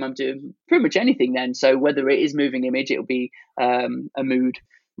 anytime I'm doing pretty much anything then. So whether it is moving image, it'll be a mood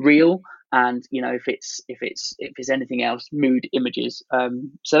reel, and if it's anything else, mood images.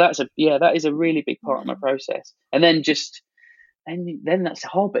 So that is a really big part of my Wow. process. And then that's the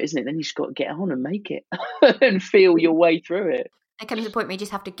whole bit, isn't it? Then you just got to get on and make it and feel your way through it. There comes a point where you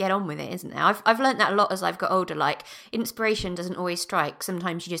just have to get on with it, isn't there? I've learned that a lot as I've got older. Like, inspiration doesn't always strike.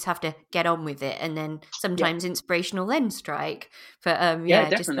 Sometimes you just have to get on with it, and then Yeah, sometimes inspiration will then strike. But yeah, yeah,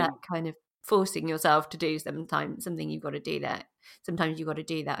 just that definitely. kind of forcing yourself to do something you've got to do that. Sometimes you've got to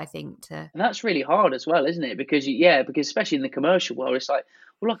do that, I think, to And that's really hard as well, isn't it? Because especially in the commercial world, it's like,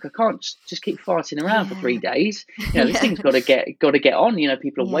 well, look, I can't just keep farting around for yeah, 3 days. This yeah, thing's got to get on.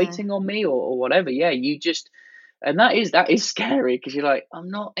 People are yeah, waiting on me, or whatever. Yeah, and that is scary, because you're like, I'm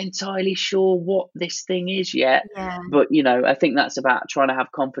not entirely sure what this thing is yet. yeah, But I think that's about trying to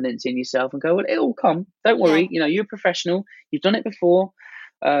have confidence in yourself and go, well, it'll come. Don't yeah. worry. You're a professional. You've done it before.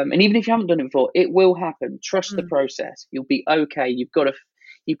 And even if you haven't done it before, it will happen. Trust the Mm, process. You'll be okay. You've got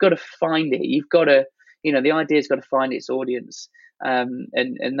to find it. You've got to, the idea's got to find its audience. And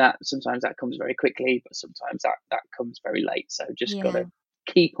that sometimes that comes very quickly, but sometimes that comes very late. So just got yeah. to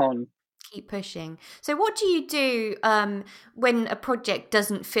keep on. Keep pushing. So what do you do when a project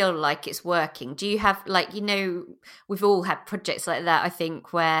doesn't feel like it's working? Do you have, like, we've all had projects like that, I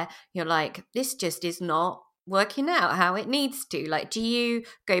think, where you're like, this just is not working out how it needs to. Like, do you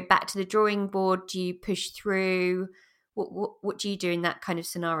go back to the drawing board? Do you push through? What do you do in that kind of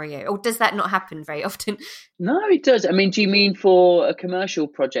scenario? Or does that not happen very often? No, it does. I mean, do you mean for a commercial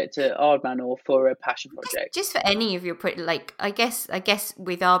project at Aardman, or for a passion project? Just for any of your like, I guess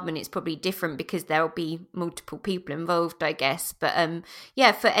with Aardman it's probably different because there'll be multiple people involved, I guess. But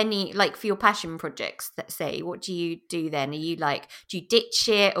yeah, for any, like, for your passion projects, let's say, what do you do then? Are you like, do you ditch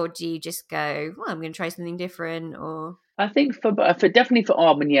it, or do you just go, well, I'm going to try something different? Or I think for definitely for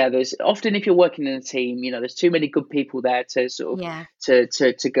Aardman, yeah. There's often, if you're working in a team, there's too many good people there to sort of yeah,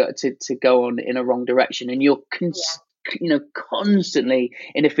 to go on in a wrong direction, and you're yeah, constantly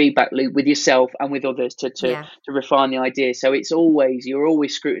in a feedback loop with yourself and with others yeah, to refine the idea. So you're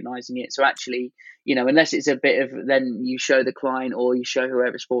always scrutinizing it. So actually, unless it's a bit of, then you show the client or you show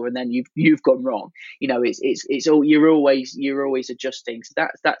whoever it's for, and then you've gone wrong. It's all, you're always adjusting. So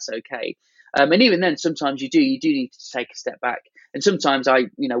that's okay. And even then, sometimes you do need to take a step back and sometimes I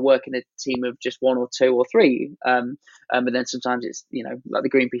work in a team of just one or two or three, but then sometimes it's like the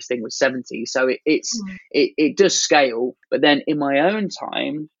Greenpeace thing was 70. So it does scale. But then in my own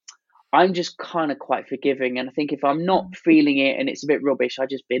time, I'm just kind of quite forgiving, and I think if I'm not feeling it and it's a bit rubbish, I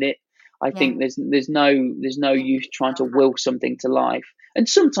just bin it. I Yeah. think there's no use trying to will something to life. And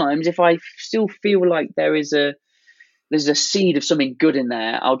sometimes if I still feel like there's a seed of something good in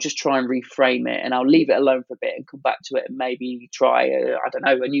there, I'll just try and reframe it, and I'll leave it alone for a bit and come back to it and maybe try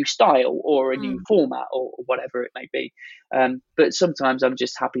a new style or a new format or whatever it may be. But sometimes I'm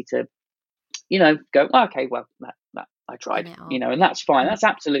just happy to go, oh, okay, well, that I tried, and that's fine. That's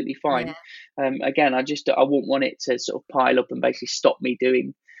absolutely fine. Again, I wouldn't want it to sort of pile up and basically stop me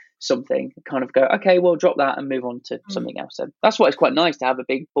doing something. Kind of go, okay, well, drop that and move on to something else. And that's why it's quite nice to have a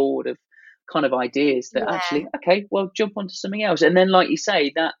big board of kind of ideas that actually, okay, well, jump onto something else. And then, like you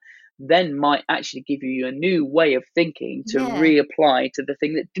say, that then might actually give you a new way of thinking to reapply to the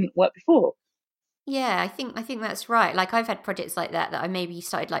thing that didn't work before. Yeah, I think that's right. Like I've had projects like that I maybe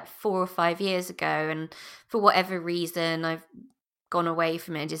started like 4 or 5 years ago, and for whatever reason I've gone away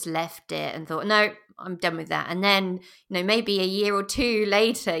from it and just left it and thought, no, I'm done with that. And then, maybe a year or two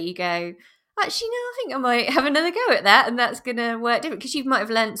later you go, actually, no, I think I might have another go at that, and that's going to work different because you might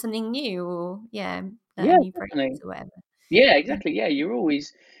have learned something new, or learn a new process or whatever. Yeah, exactly. Yeah, you're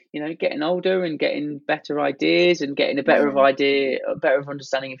always, getting older and getting better ideas and getting a better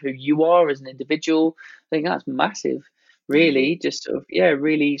understanding of who you are as an individual. I think that's massive, really. Just sort of,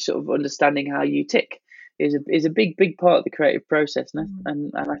 really sort of understanding how you tick is a big part of the creative process,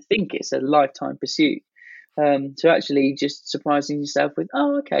 and I think it's a lifetime pursuit. So actually, just surprising yourself with,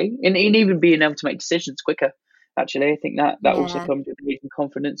 oh, okay, and even being able to make decisions quicker. Actually, I think that also comes with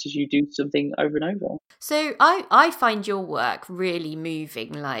confidence as you do something over and over. So I find your work really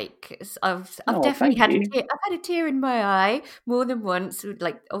moving. Like I've definitely had I've had a tear in my eye more than once.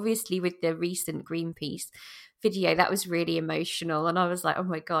 Like obviously with the recent Greenpeace video, that was really emotional, and I was like, oh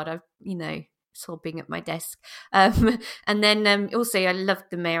my god, I've sobbing at my desk. And then also I loved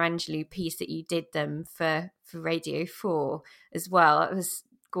the Maya Angelou piece that you did for Radio 4 as well. It was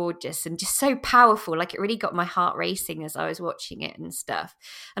gorgeous and just so powerful. Like it really got my heart racing as I was watching it and stuff.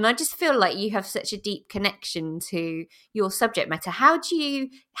 And I just feel like you have such a deep connection to your subject matter. How do you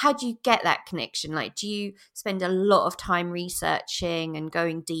get that connection? Like, do you spend a lot of time researching and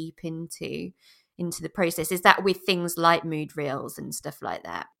going deep into the process? Is that with things like mood reels and stuff like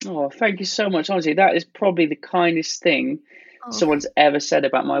that? Oh, thank you so much. Honestly, that is probably the kindest thing someone's ever said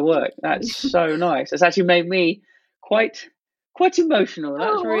about my work. That's so nice. It's actually made me quite emotional.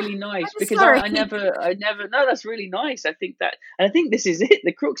 That's really nice because I never no, that's really nice. I think this is it.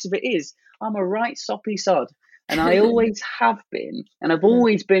 The crux of it is I'm a right soppy sod, and I always have been, and I've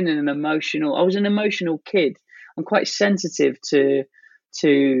always been I was an emotional kid. I'm quite sensitive to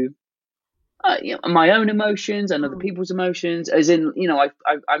my own emotions and other people's emotions, as in,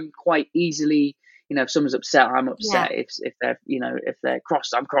 I'm quite easily, if someone's upset, I'm upset. If they're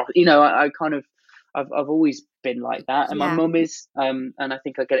crossed, I'm crossed. I kind of, I've always been like that, and my mum is, and I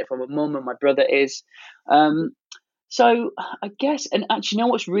think I get it from my mum, and my brother is. So I guess, and actually,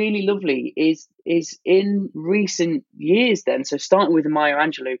 what's really lovely is in recent years. Then, so starting with the Maya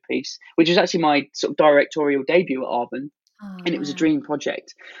Angelou piece, which was actually my sort of directorial debut at Arvin. And it was a dream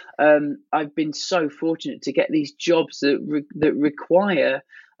project. I've been so fortunate to get these jobs that require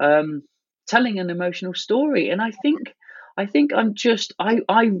telling an emotional story, and I think I'm just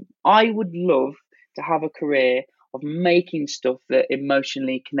I would love to have a career of making stuff that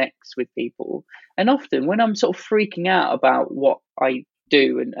emotionally connects with people. And often when I'm sort of freaking out about what I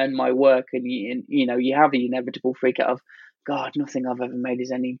do and my work, and you have the inevitable freak out of, God, nothing I've ever made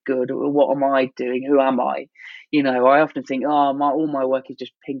is any good. What am I doing? Who am I? I often think, all my work is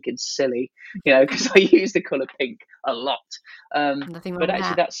just pink and silly, because I use the color pink a lot. But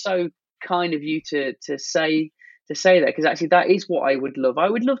actually, that's so kind of you to say that, because actually that is what I would love. I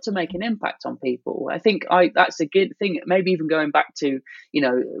would love to make an impact on people. I think that's a good thing. Maybe even going back to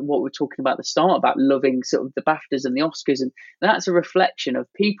what we're talking about at the start about loving sort of the BAFTAs and the Oscars, and that's a reflection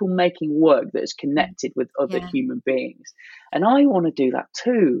of people making work that is connected with other human beings. And I want to do that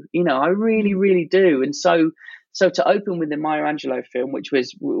too. I really, really do. And so to open with the Maya Angelou film, which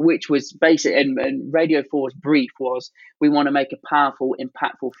was basic, and Radio 4's brief was, we want to make a powerful,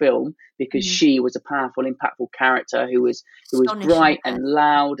 impactful film because she was a powerful, impactful character who was bright and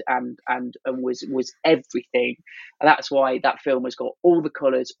loud and was everything. And that's why that film has got all the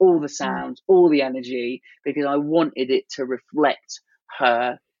colours, all the sounds, all the energy, because I wanted it to reflect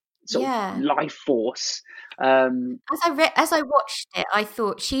her sort of Yeah. life force. As I watched it, I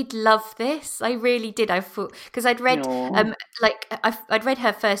thought she'd love this. I really did. I thought, because I'd read No, I'd read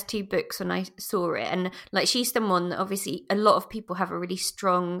her first two books when I saw it, and like she's someone that obviously a lot of people have a really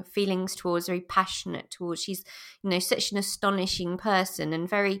strong feelings towards, very passionate towards. She's, such an astonishing person and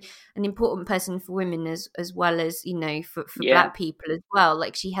very an important person for women as well as, for yeah. Black people as well.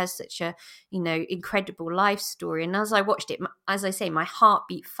 Like she has such a, incredible life story. And as I watched it, as I say, my heart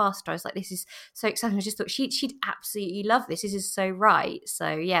beat faster. I was like, this is so exciting. I just thought she'd absolutely love this. This is so right.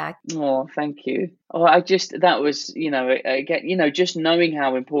 So yeah. Oh, thank you. Oh, that was, again, just knowing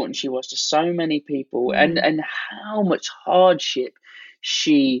how important she was to so many people, Mm. and how much hardship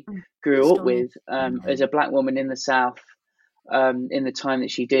she grew up Astonishing. with, as a Black woman in the South, in the time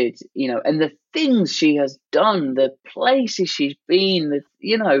that she did, and the things she has done, the places she's been,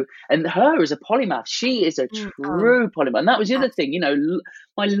 and her as a polymath, she is a Oh, true polymath. And that was the other thing,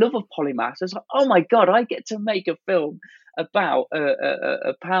 my love of polymaths. I was like, oh my God, I get to make a film about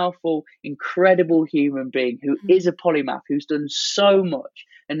a powerful, incredible human being who is a polymath, who's done so much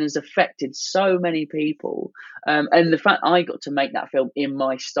and has affected so many people. And the fact I got to make that film in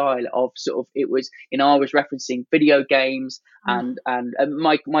my style of sort of, it was, I was referencing video games, and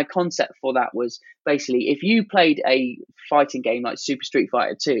my concept for that was basically, if you played a fighting game like Super Street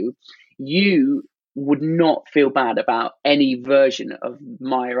Fighter 2, you would not feel bad about any version of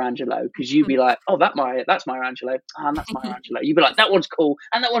Maya Angelou, because you'd be like, oh, that's Maya Angelou, and that's Maya Angelou. You'd be like, that one's cool,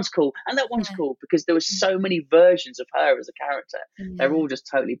 and that one's cool, and that one's yeah, cool, because there was so many versions of her as a character. They're yeah. all just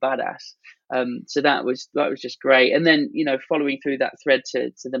totally badass. So that was just great. And then, following through that thread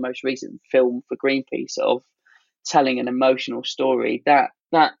to the most recent film for Greenpeace of telling an emotional story, that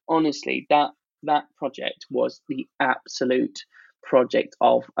honestly, that project was the absolute project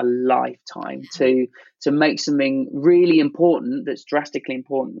of a lifetime, to make something really important, that's drastically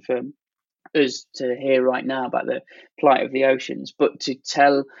important for us to hear right now about the plight of the oceans, but to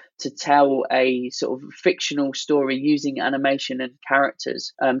tell a sort of fictional story using animation and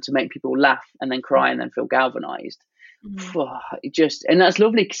characters, to make people laugh and then cry and then feel galvanized. Mm. It just, and that's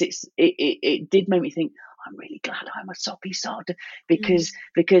lovely, because it did make me think, I'm really glad I'm a soppy sod, Mm.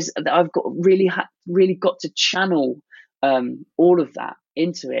 because I've got really got to channel, all of that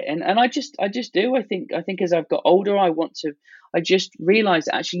into it, and I just do. I think as I've got older, I just realized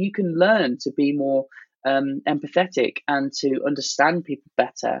that actually you can learn to be more, empathetic, and to understand people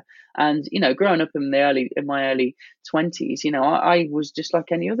better. And growing up in my early 20s, I was just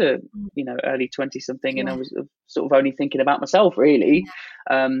like any other, early 20 something, and I Yeah. was sort of only thinking about myself, really.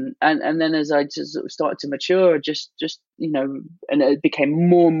 And then as I just sort of started to mature, just and it became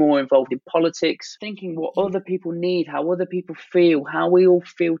more and more involved in politics, thinking what Yeah. other people need, how other people feel, how we all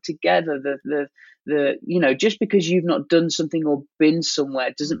feel together. The just because you've not done something or been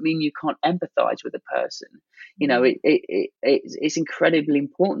somewhere doesn't mean you can't empathize with a person. Mm. It's incredibly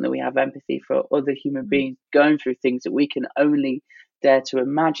important that we have empathy for other human Mm. beings going through things that we can only dare to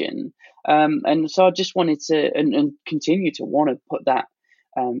imagine. And so I just wanted to, and continue to want to put that,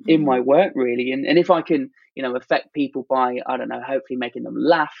 in my Mm. work, really. And if I can, affect people by, I don't know, hopefully making them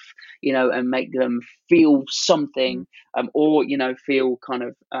laugh, and make them feel Mm. something, or feel kind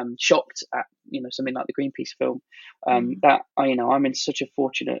of, shocked at, something like the Greenpeace film, Mm. that I'm in such a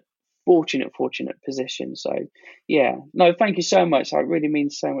fortunate position. So yeah, no, thank you so much. It really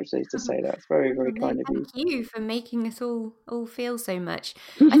means so much to say that. It's very, Oh, very no, kind of thank you. you for making us all feel so much.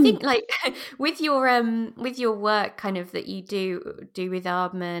 I think like with your work kind of that you do with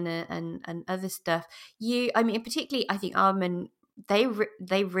Aardman and other stuff, I mean particularly I think Aardman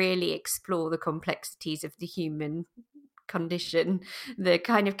they really explore the complexities of the human condition. The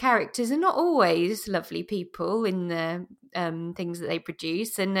kind of characters are not always lovely people in the things that they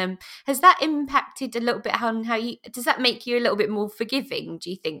produce, and has that impacted a little bit on how you, does that make you a little bit more forgiving, do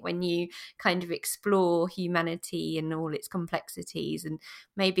you think, when you kind of explore humanity and all its complexities? And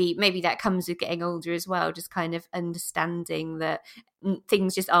maybe that comes with getting older as well, just kind of understanding that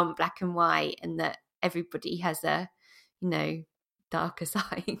things just aren't black and white, and that everybody has a darker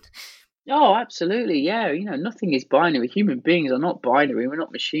side. Oh, absolutely. Yeah. Nothing is binary. Human beings are not binary. We're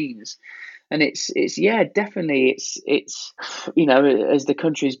not machines. And it's yeah, definitely, it's as the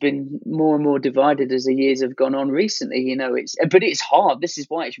country's been more and more divided as the years have gone on recently, but it's hard. This is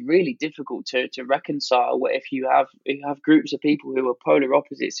why it's really difficult to reconcile, if you have groups of people who are polar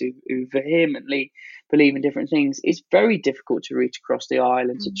opposites, who vehemently believe in different things, it's very difficult to reach across the aisle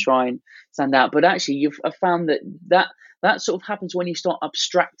and to try and stand out. But actually, I've found that sort of happens when you start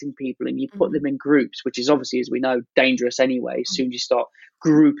abstracting people and you put them in groups, which is obviously, as we know, dangerous anyway. As soon as you start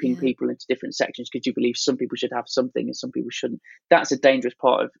grouping people into different sections because you believe some people should have something and some people shouldn't, that's a dangerous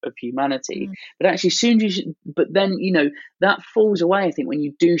part of humanity. But actually, but then, that falls away, I think, when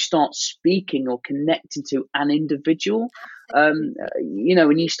you do start speaking or connecting to an individual. When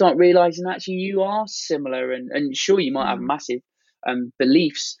you start realizing actually you are similar, and sure, you might have massive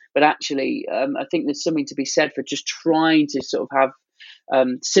beliefs, but actually, I think there's something to be said for just trying to sort of have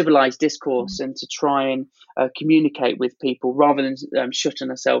civilized discourse and to try and communicate with people rather than shutting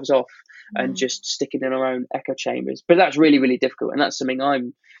ourselves off and just sticking in our own echo chambers. But that's really, really difficult, and that's something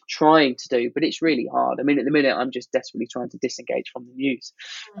I'm trying to do, but it's really hard. I mean, at the minute, I'm just desperately trying to disengage from the news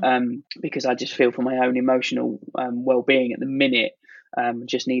because I just feel for my own emotional well-being at the minute.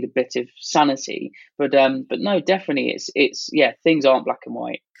 Just need a bit of sanity, but no, definitely, it's things aren't black and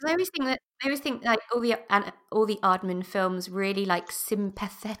white. Because I always think like all the Aardman films really like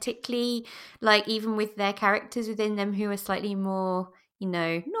sympathetically, like even with their characters within them who are slightly more,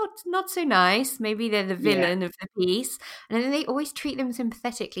 not so nice. Maybe they're the villain of the piece, and then they always treat them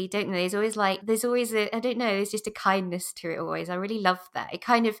sympathetically, don't they? There's always I don't know. There's just a kindness to it always. I really love that. It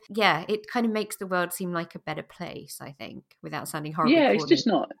kind of makes the world seem like a better place, I think, without sounding horribly corny. It's just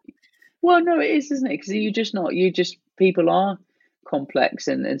not. Well, no, it is, isn't it? Because people are complex,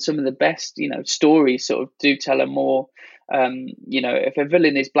 and some of the best, stories sort of do tell a more, if a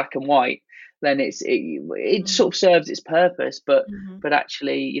villain is black and white, then it sort of serves its purpose, but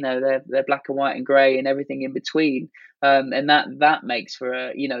actually, they're black and white and grey and everything in between, and that makes for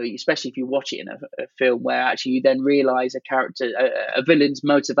especially if you watch it in a film where actually you then realise a villain's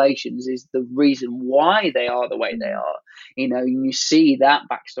motivations is the reason why they are the way they are, and you see that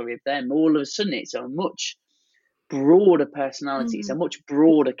backstory of them. All of a sudden, it's a much broader personality, it's a much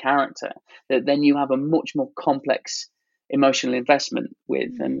broader character that then you have a much more complex emotional investment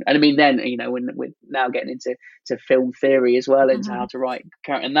with. And I mean, then when we're now getting into film theory as well, into how to write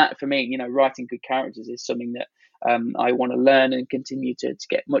character, and that for me, writing good characters is something that I want to learn and continue to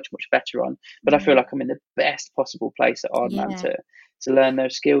get much better on. But I feel like I'm in the best possible place at Aardman to learn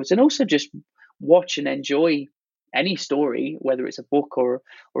those skills, and also just watch and enjoy any story, whether it's a book or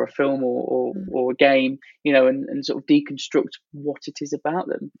a film or a game, and sort of deconstruct what it is about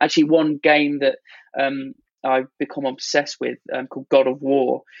them. Actually, one game that I've become obsessed with called God of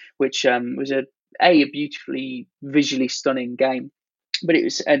War, which was a beautifully visually stunning game. But it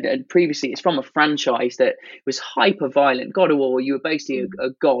was, and previously it's from a franchise that was hyper violent. God of War, you were basically a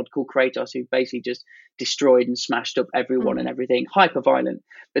god called Kratos who basically just destroyed and smashed up everyone and everything, hyper violent.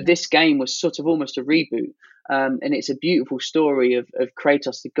 But this game was sort of almost a reboot, and it's a beautiful story of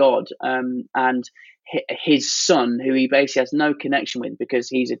Kratos the god and his son, who he basically has no connection with because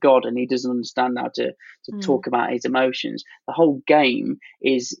he's a god and he doesn't understand how to talk about his emotions. The whole game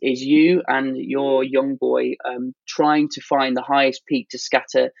is you and your young boy trying to find the highest peak to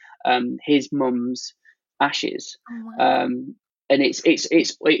scatter his mum's ashes. And it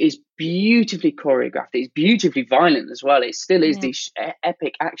is beautifully choreographed. It's beautifully violent as well. It still is these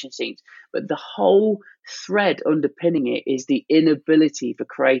epic action scenes, but the whole thread underpinning it is the inability for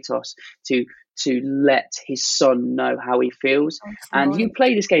Kratos to let his son know how he feels. And you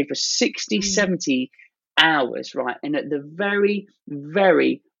play this game for 60, 70 hours, right? And at the very,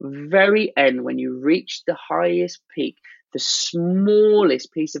 very, very end, when you reach the highest peak, the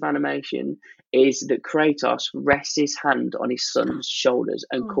smallest piece of animation is that Kratos rests his hand on his son's shoulders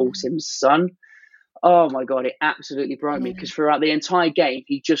and calls him son. Oh my God, it absolutely broke me, because throughout the entire game,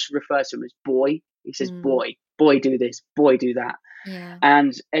 he just refers to him as boy. He says, boy do this, boy do that.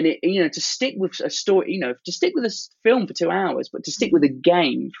 And it, to stick with a story, to stick with a film for 2 hours, but to stick with a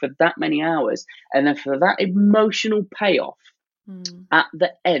game for that many hours, and then for that emotional payoff at the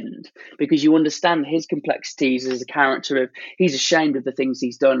end, because you understand his complexities as a character, of he's ashamed of the things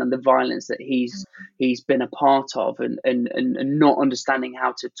he's done and the violence that he's been a part of, and not understanding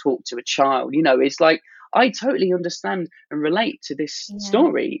how to talk to a child. It's like, I totally understand and relate to this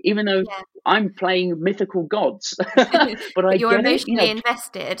story, even though I'm playing mythical gods. But you're emotionally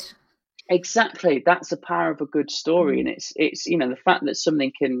invested. Exactly, that's the power of a good story, and it's the fact that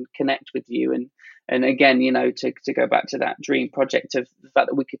something can connect with you, and again, to go back to that dream project of the fact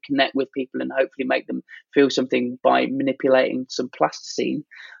that we could connect with people and hopefully make them feel something by manipulating some plasticine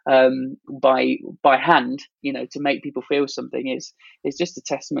by hand, to make people feel something is just a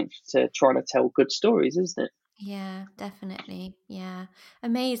testament to trying to tell good stories, isn't it? Yeah, definitely. Yeah,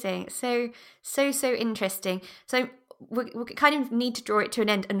 amazing. So interesting. So we kind of need to draw it to an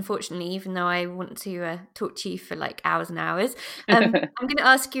end, unfortunately, even though I want to talk to you for like hours and hours. I'm going to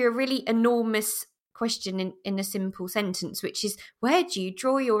ask you a really enormous question in a simple sentence, which is, where do you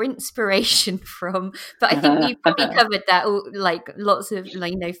draw your inspiration from? But I think you've probably covered that, like lots of,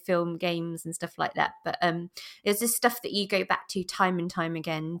 like, film, games and stuff like that. But is this stuff that you go back to time and time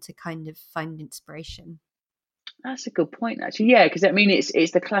again to kind of find inspiration? That's a good point, actually. Yeah, because I mean,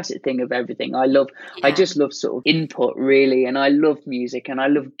 it's the classic thing of everything. I just love sort of input, really, and I love music, and I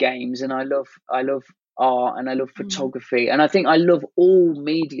love games, and I love art, and I love photography, and I think I love all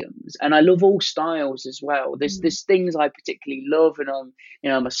mediums, and I love all styles as well. There's things I particularly love, and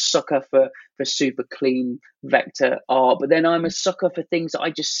I'm a sucker for super clean vector art, but then I'm a sucker for things that I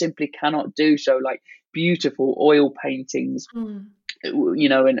just simply cannot do. So like beautiful oil paintings.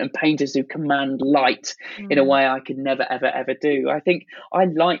 And painters who command light in a way I could never, ever, ever do. I think I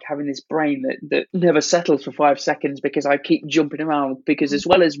like having this brain that never settles for 5 seconds, because I keep jumping around, because as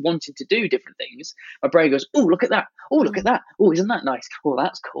well as wanting to do different things, my brain goes, oh, look at that. Oh, look at that. Oh, isn't that nice? Oh,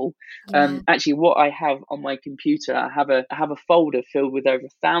 that's cool. Actually, what I have on my computer, I have a folder filled with over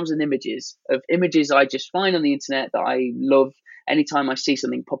 1,000 images I just find on the internet that I love. Anytime I see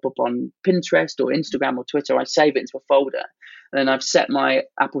something pop up on Pinterest or Instagram or Twitter, I save it into a folder. And then I've set my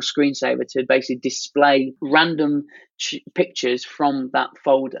Apple screensaver to basically display random pictures from that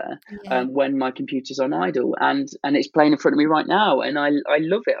folder when my computer's on idle, and it's playing in front of me right now, and I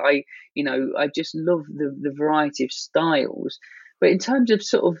love it. I just love the variety of styles. But in terms of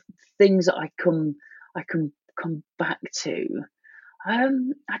sort of things that I can come back to, I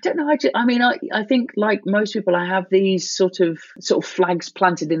don't know. I think, like most people, I have these sort of flags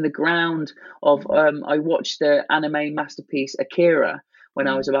planted in the ground of. I watched the anime masterpiece Akira when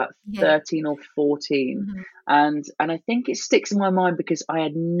I was about 13 or 14, and I think it sticks in my mind because I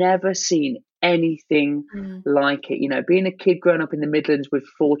had never seen anything like it. Being a kid growing up in the Midlands with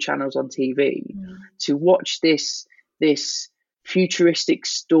 4 channels on TV, to watch this futuristic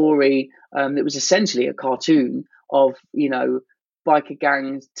story that was essentially a cartoon of biker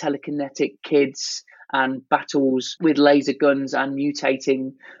gangs, telekinetic kids, and battles with laser guns and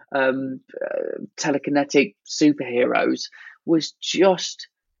mutating telekinetic superheroes, was just,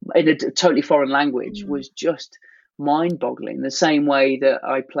 in a totally foreign language, was just mind-boggling. The same way that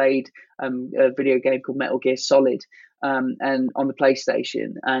I played a video game called Metal Gear Solid and on the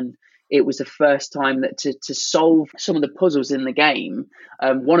PlayStation, and it was the first time that to solve some of the puzzles in the game,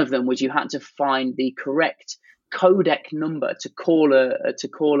 one of them was you had to find the correct codec number to call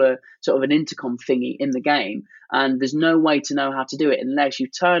a sort of an intercom thingy in the game, and there's no way to know how to do it unless you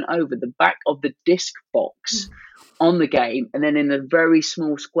turn over the back of the disc box on the game, and then in a very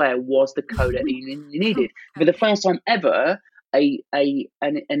small square was the codec that you needed. For the first time ever, an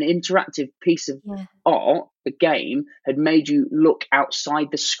interactive piece of art, a game, had made you look outside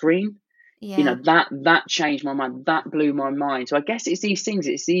the screen. That changed my mind. That blew my mind. So I guess it's these things.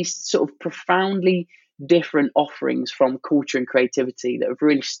 It's these sort of profoundly different offerings from culture and creativity that have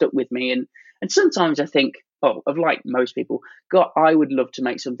really stuck with me. And sometimes I think, like most people, God, I would love to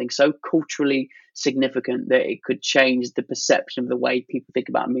make something so culturally significant that it could change the perception of the way people think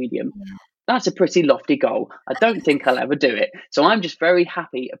about a medium. That's a pretty lofty goal. I don't think I'll ever do it. So I'm just very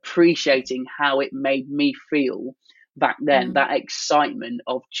happy appreciating how it made me feel back then, that excitement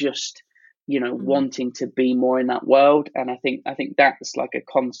of just wanting to be more in that world. And I think that's like a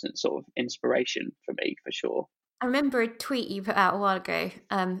constant sort of inspiration for me, for sure. I remember a tweet you put out a while ago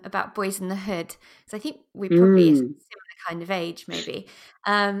about Boys in the Hood. So I think we probably a similar kind of age, maybe.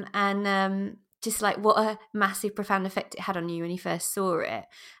 And just like what a massive, profound effect it had on you when you first saw it.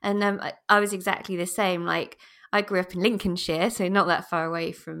 And I was exactly the same. Like, I grew up in Lincolnshire, so not that far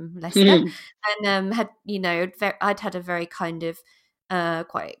away from Leicester, and I'd had a very kind of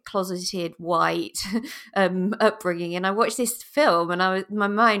quite closeted white upbringing, and I watched this film and my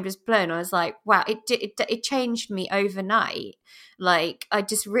mind was blown. I was like, wow, it changed me overnight. Like, I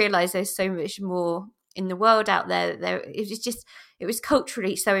just realized there's so much more in the world out there. It was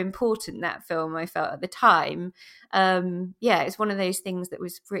culturally so important, that film, I felt at the time. It's one of those things that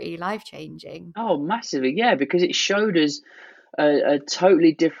was pretty life-changing. Oh, massively, yeah, because it showed us a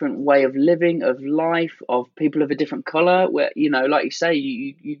totally different way of living, of life, of people of a different color, where, like you say,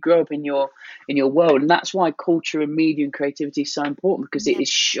 you grow up in your world. And that's why culture and media and creativity is so important, because it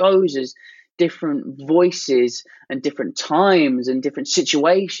shows us different voices and different times and different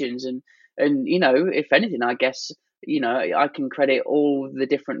situations. And if anything, I guess, I can credit all the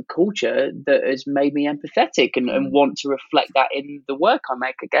different culture that has made me empathetic and want to reflect that in the work I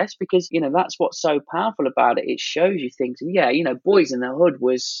make, I guess, because, that's what's so powerful about it. It shows you things. And Boys in the Hood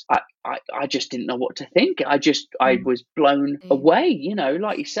was, I just didn't know what to think. I was blown away, you know,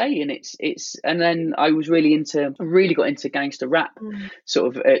 like you say. And and then I really got into gangster rap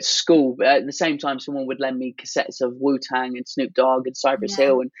sort of at school. But at the same time, someone would lend me cassettes of Wu-Tang and Snoop Dogg and Cypress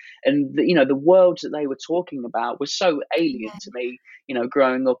Hill. And you know, the worlds that they were talking about was so alien to me, you know,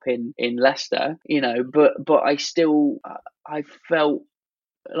 growing up in Leicester, you know, but I felt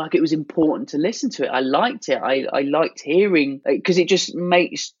like it was important to listen to it. I liked it. I liked hearing, because it just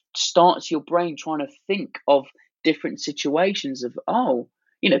starts your brain trying to think of different situations of,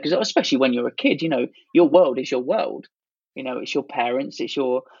 you know, because especially when you're a kid, you know, your world is your world. You know, it's your parents, it's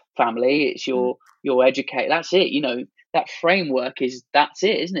your family, it's your educate. That's it. You know, that framework that's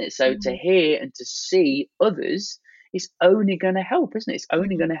it, isn't it? So to hear and to see others is only going to help, isn't it? It's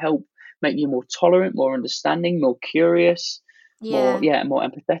only going to help make you more tolerant, more understanding, more curious. More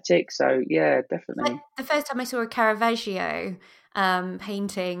empathetic. So yeah, definitely. Like the first time I saw a Caravaggio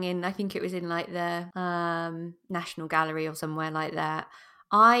painting in, I think it was in like the National Gallery or somewhere like that,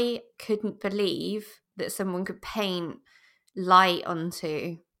 I couldn't believe that someone could paint light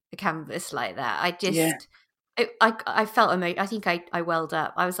onto a canvas like that. I just I felt I think I welled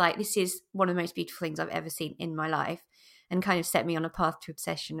up. I was like, this is one of the most beautiful things I've ever seen in my life, and kind of set me on a path to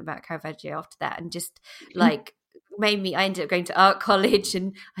obsession about Caravaggio after that, and just like I ended up going to art college,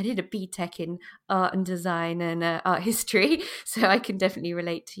 and I did a BTEC in art and design and art history, so I can definitely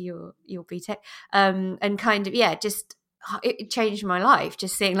relate to your BTEC, and kind of just it changed my life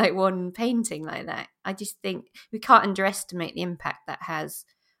just seeing like one painting like that. I just think we can't underestimate the impact that has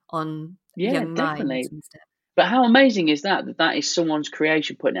on young minds and stuff. But how amazing is that is someone's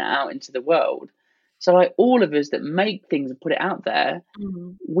creation, putting it out into the world. So like all of us that make things and put it out there,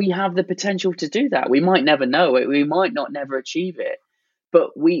 we have the potential to do that. We might never know it. We might not never achieve it. But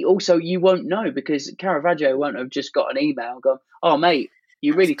you won't know, because Caravaggio won't have just got an email and gone, oh, mate,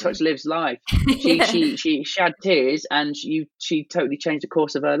 you really touched Liv's life. She shed tears and she totally changed the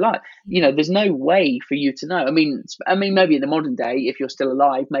course of her life. You know, there's no way for you to know. I mean, maybe in the modern day, if you're still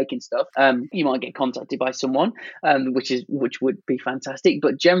alive making stuff, you might get contacted by someone, which would be fantastic.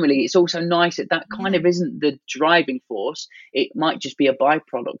 But generally, it's also nice that kind of isn't the driving force. It might just be a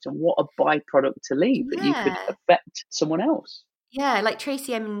byproduct, and what a byproduct to leave that you could affect someone else. Yeah, like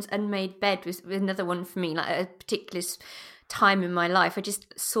Tracy Emin's Unmade Bed was another one for me, like a particular time in my life. I just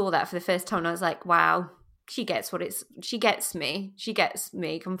saw that for the first time and I was like, wow, she gets me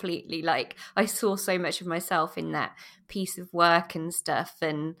completely. Like I saw so much of myself in that piece of work and stuff,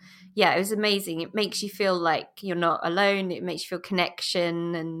 and it was amazing. It makes you feel like you're not alone. It makes you feel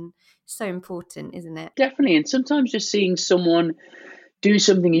connection, and it's so important, isn't it? Definitely. And sometimes just seeing someone do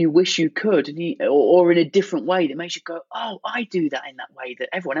something you wish you could, or in a different way that makes you go, oh, I do that in that way that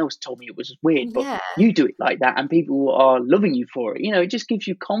everyone else told me it was weird, but you do it like that and people are loving you for it. You know, it just gives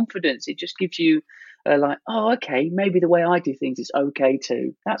you confidence. It just gives you like, oh, okay, maybe the way I do things is okay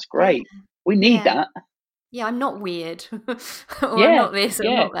too. That's great. We need that. Yeah, I'm not weird. Or I'm not this,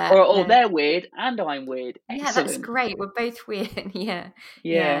 I'm not that. Or they're weird and I'm weird. Excellent. Yeah, that's great. We're both weird. Yeah,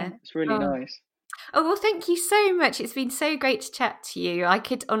 it's really nice. Oh, well, thank you so much. It's been so great to chat to you. I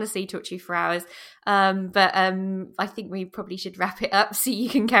could honestly talk to you for hours, but I think we probably should wrap it up so you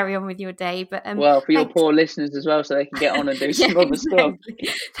can carry on with your day. But well, for your poor listeners as well, so they can get on and do some other stuff.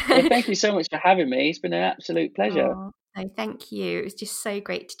 Well, thank you so much for having me. It's been an absolute pleasure. Oh, no, thank you. It was just so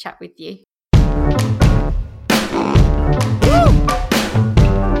great to chat with you.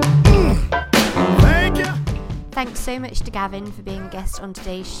 Thanks so much to Gavin for being a guest on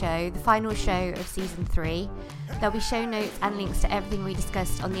today's show, the final show of season 3. There'll be show notes and links to everything we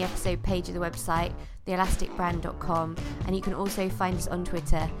discussed on the episode page of the website, theelasticbrand.com, and you can also find us on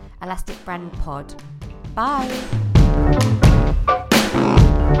Twitter, elasticbrandpod. Bye!